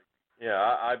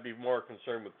 Yeah, I'd be more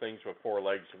concerned with things with 4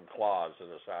 legs and claws than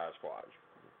a Sasquatch.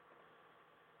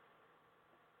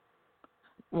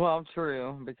 Well,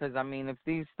 true, because, if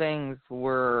these things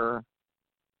were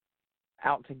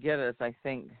out to get us, I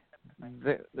think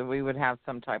that we would have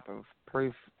some type of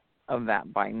proof of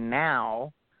that by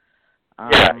now.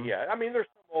 Yeah. There's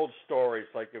some old stories,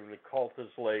 like in the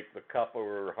Cultus Lake, the couple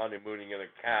were honeymooning in a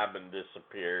cabin,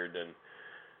 disappeared, and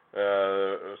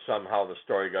somehow the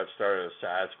story got started. A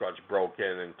Sasquatch broke in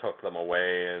and took them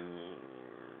away, and,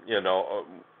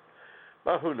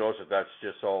 but who knows if that's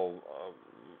just all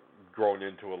grown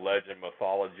into a legend,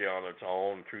 mythology on its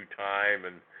own through time,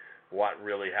 and what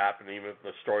really happened, even if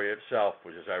the story itself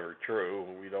was ever true,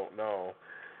 we don't know.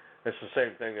 It's the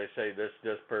same thing. They say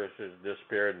this person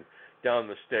disappeared, and down in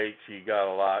the States, you got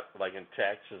a lot, like in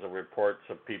Texas, of reports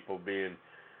of people being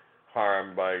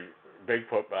harmed by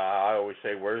Bigfoot. But I always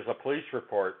say, where's the police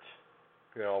reports?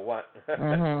 You know what?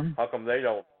 How come they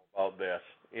don't know about this?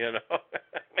 You know.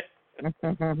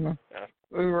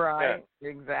 Right. Yeah.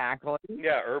 Exactly.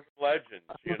 Yeah, urban legends.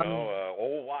 You know,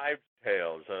 old wives'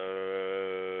 tales.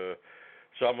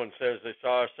 Someone says they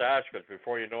saw a Sasquatch.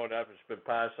 Before you know it, after it's been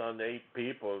passed on to 8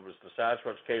 people, it was the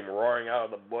Sasquatch came roaring out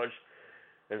of the bush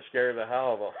and scared the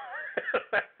hell of them.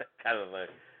 kind of thing.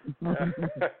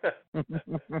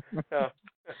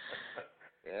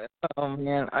 Oh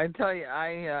man, I tell you,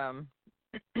 I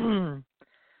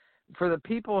for the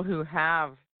people who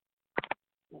have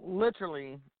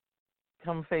literally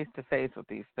come face to face with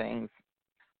these things.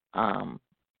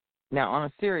 Now, on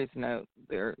a serious note,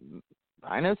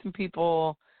 I know some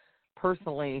people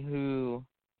personally who,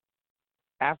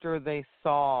 after they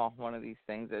saw one of these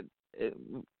things, it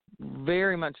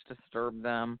very much disturbed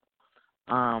them,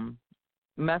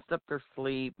 messed up their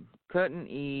sleep, couldn't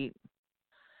eat,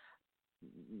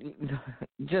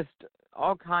 just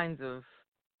all kinds of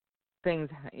things,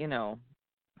 you know,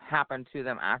 happened to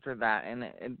them after that, and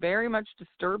it very much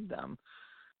disturbed them.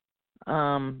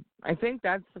 I think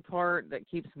that's the part that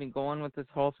keeps me going with this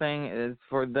whole thing, is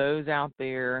for those out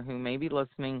there who may be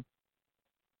listening,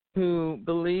 who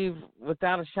believe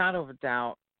without a shadow of a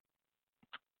doubt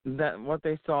that what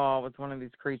they saw was one of these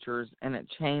creatures and it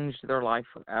changed their life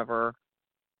forever.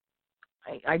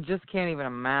 I just can't even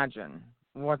imagine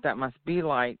what that must be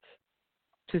like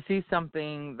to see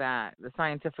something that the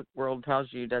scientific world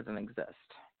tells you doesn't exist.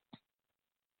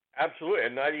 Absolutely,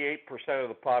 and 98% of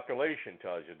the population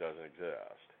tells you it doesn't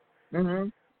exist.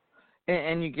 Mhm.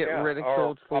 And you get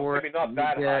ridiculed for it. Maybe not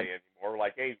that high anymore.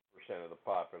 Like 80% of the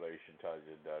population tells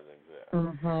you it doesn't exist.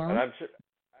 Mm-hmm. And I'm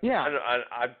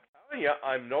telling you,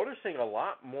 I'm noticing a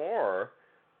lot more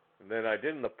than I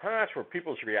did in the past, where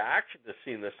people's reaction to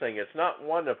seeing this thing, it's not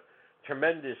one of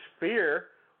tremendous fear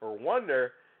or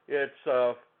wonder. It's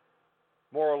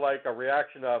more like a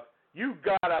reaction of, you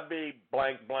gotta be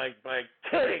blank, blank, blank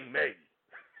kidding me.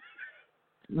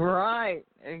 Right,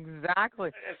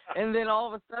 exactly. And then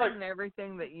all of a sudden,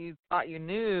 everything that you thought you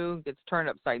knew gets turned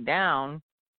upside down,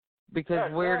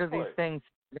 because where do these things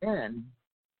fit in?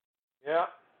 Yeah,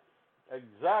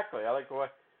 exactly. I like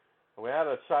what we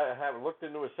looked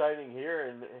into a sighting here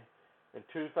in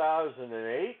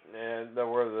 2008, and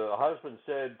where the husband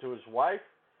said to his wife,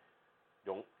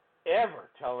 "Don't ever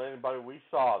tell anybody we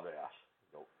saw this.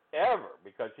 Don't ever,"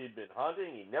 because he'd been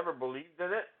hunting, he never believed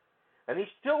in it, and he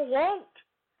still won't.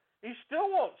 He still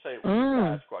won't say it was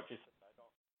a Sasquatch. He said,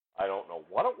 I don't know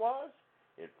what it was.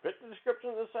 It fit the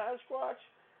description of the Sasquatch.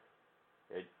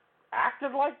 It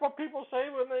acted like what people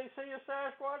say when they say a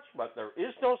Sasquatch, but there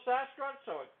is no Sasquatch,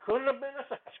 so it couldn't have been a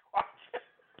Sasquatch.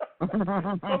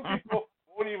 Some people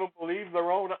won't even believe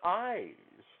their own eyes.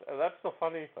 And that's the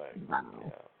funny thing. Wow.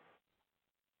 Yeah.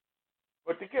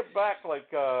 But to get back,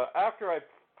 after I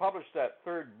published that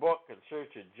third book, In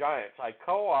Search of Giants, I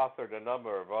co-authored a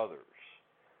number of others.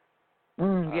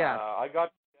 Yeah. I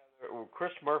got together with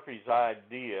Chris Murphy's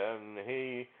idea, and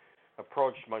he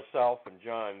approached myself and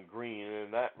John Green,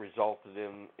 and that resulted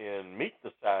in Meet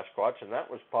the Sasquatch, and that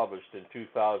was published in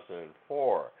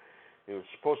 2004. It was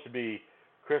supposed to be,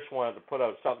 Chris wanted to put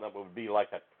out something that would be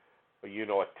like a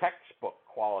textbook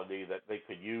quality that they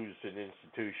could use in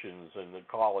institutions and in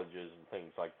colleges and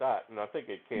things like that, and I think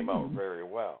it came out very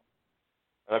well.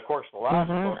 And of course, the last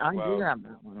book, I do have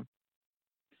that one.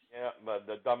 Yeah, but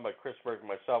done by Chris Berg and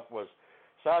myself, was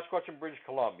Sasquatch in British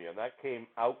Columbia, and that came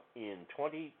out in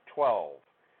 2012.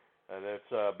 And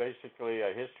it's basically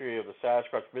a history of the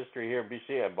Sasquatch mystery here in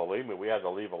BC, and believe me, we had to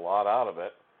leave a lot out of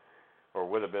it, or it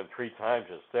would have been 3 times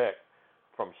as thick,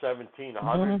 from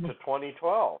 1700 to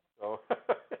 2012. So,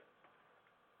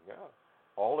 yeah,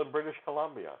 all in British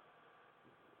Columbia.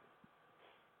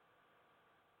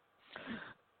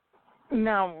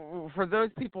 Now, for those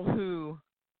people who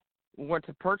want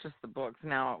to purchase the books,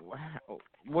 now,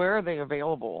 where are they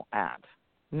available at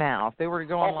now? If they were to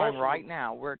go online right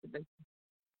now, where could they?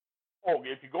 Oh,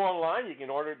 if you go online, you can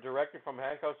order it directly from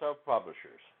Handcuffs Out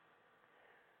Publishers.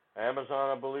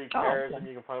 Amazon, I believe, carries them.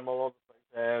 You can find them all over the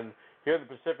place. And here in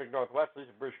the Pacific Northwest, at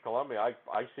least in British Columbia,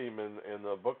 I see them in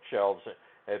the bookshelves.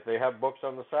 If they have books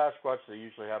on the Sasquatch, they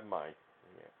usually have mine.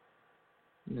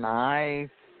 Yeah. Nice.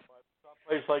 But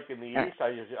someplace like in the East,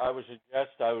 I would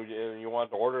suggest, you want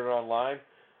to order it online,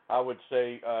 I would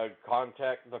say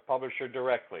contact the publisher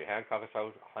directly, Hancock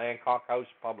House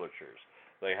Publishers.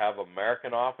 They have an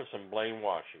American office in Blaine,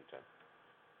 Washington.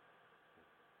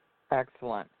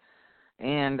 Excellent.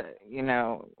 And, you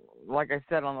know, like I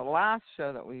said on the last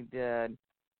show that we did,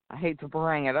 I hate to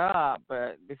bring it up,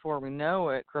 but before we know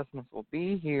it, Christmas will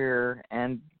be here,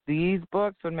 and these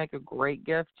books would make a great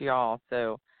gift to y'all.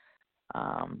 So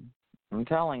I'm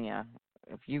telling you,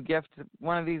 if you gift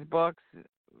one of these books,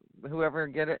 whoever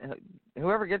gets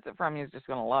it from you is just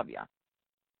going to love you.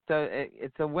 So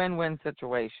it's a win-win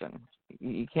situation.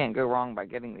 You can't go wrong by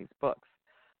getting these books.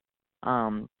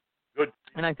 Good.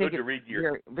 And I think good to read your...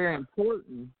 very, very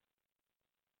important.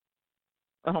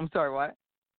 Oh, I'm sorry, what?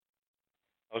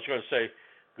 I was going to say,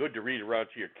 good to read around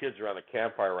to your kids around the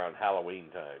campfire around Halloween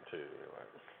time, too.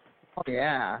 Oh,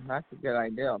 yeah, that's a good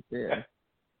idea, too.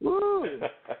 Woo!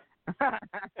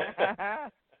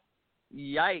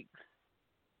 Yikes.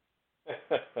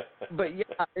 But,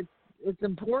 yeah, it's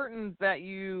important that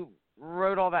you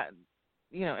wrote all that,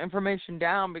 you know, information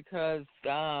down because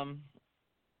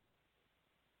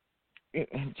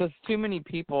just too many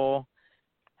people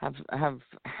have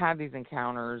had these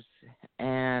encounters,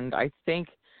 and I think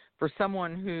for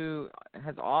someone who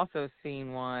has also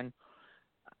seen one,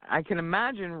 I can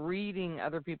imagine reading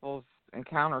other people's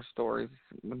encounter stories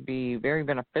would be very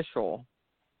beneficial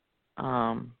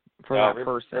for that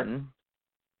person.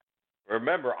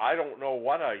 Remember, I don't know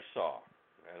what I saw,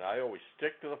 and I always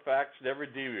stick to the facts, never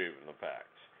deviate from the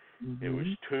facts. Mm-hmm. It was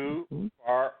too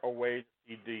far away to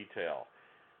see detail.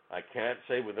 I can't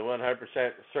say with 100%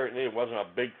 certainty it wasn't a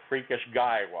big freakish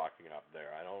guy walking up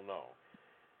there. I don't know.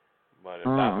 But if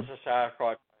that was a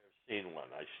Sasquatch, I've seen one.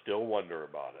 I still wonder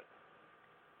about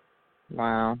it.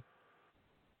 Wow.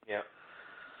 Yeah.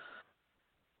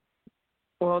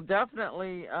 Well,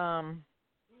 definitely.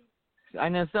 I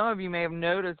know some of you may have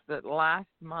noticed that last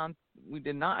month we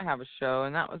did not have a show,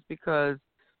 and that was because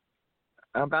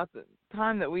about the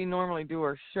time that we normally do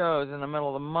our shows in the middle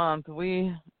of the month,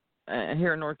 we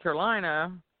here in North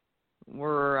Carolina,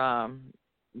 we're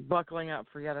buckling up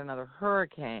for yet another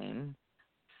hurricane.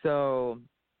 So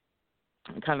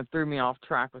it kind of threw me off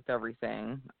track with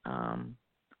everything.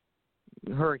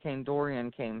 Hurricane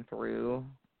Dorian came through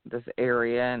this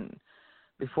area, and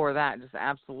before that, just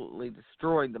absolutely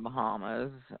destroyed the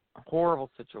Bahamas. A horrible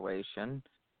situation.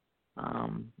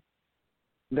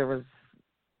 There was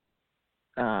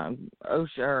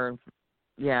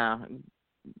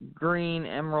Green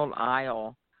Emerald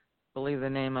Isle, I believe the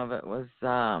name of it was,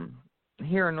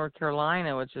 here in North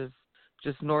Carolina, which is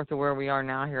just north of where we are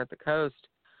now here at the coast.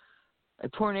 A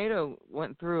tornado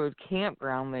went through a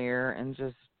campground there and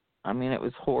just, I mean, it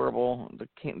was horrible. The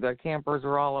campers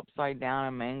were all upside down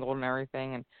and mangled and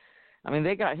everything. And, I mean,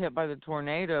 they got hit by the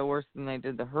tornado worse than they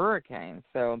did the hurricane.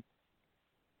 So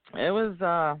it was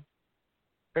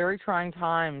very trying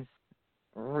times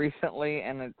recently,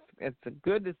 and it's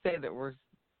good to say that we're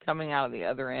coming out of the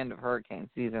other end of hurricane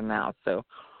season now. So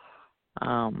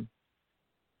I'm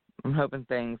hoping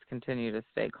things continue to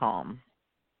stay calm.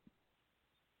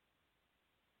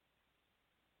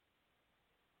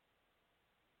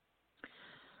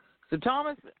 So,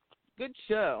 Thomas, good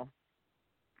show.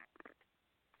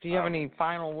 Do you have any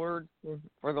final words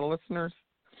for the listeners?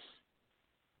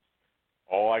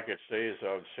 All I could say is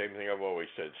the same thing I've always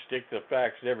said. Stick to the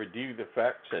facts, never deviate the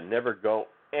facts, and never go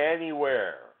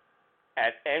anywhere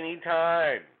at any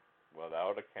time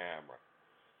without a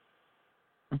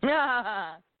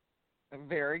camera.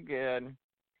 Very good.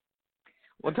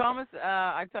 Well, Thomas,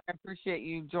 I appreciate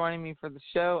you joining me for the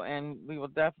show, and we will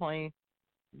definitely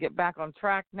get back on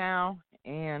track now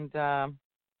and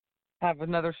have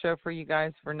another show for you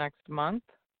guys for next month.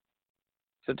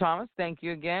 So, Thomas, thank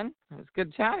you again. It was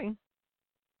good chatting.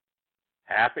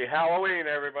 Happy Halloween,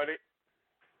 everybody.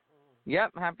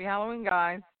 Yep, happy Halloween,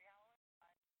 guys.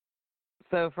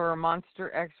 So for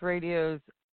Monster X Radio's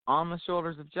On the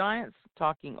Shoulders of Giants,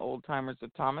 Talking Old Timers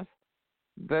with Thomas,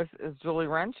 this is Julie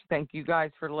Rench. Thank you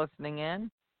guys for listening in,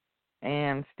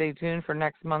 and stay tuned for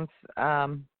next month's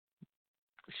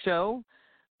show.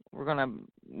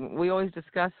 We always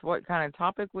discuss what kind of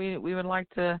topic we would like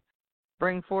to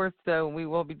bring forth, so we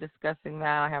will be discussing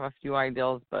that. I have a few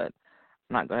ideas, but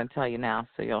I'm not going to tell you now,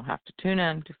 so you'll have to tune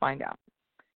in to find out.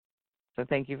 So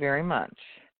thank you very much.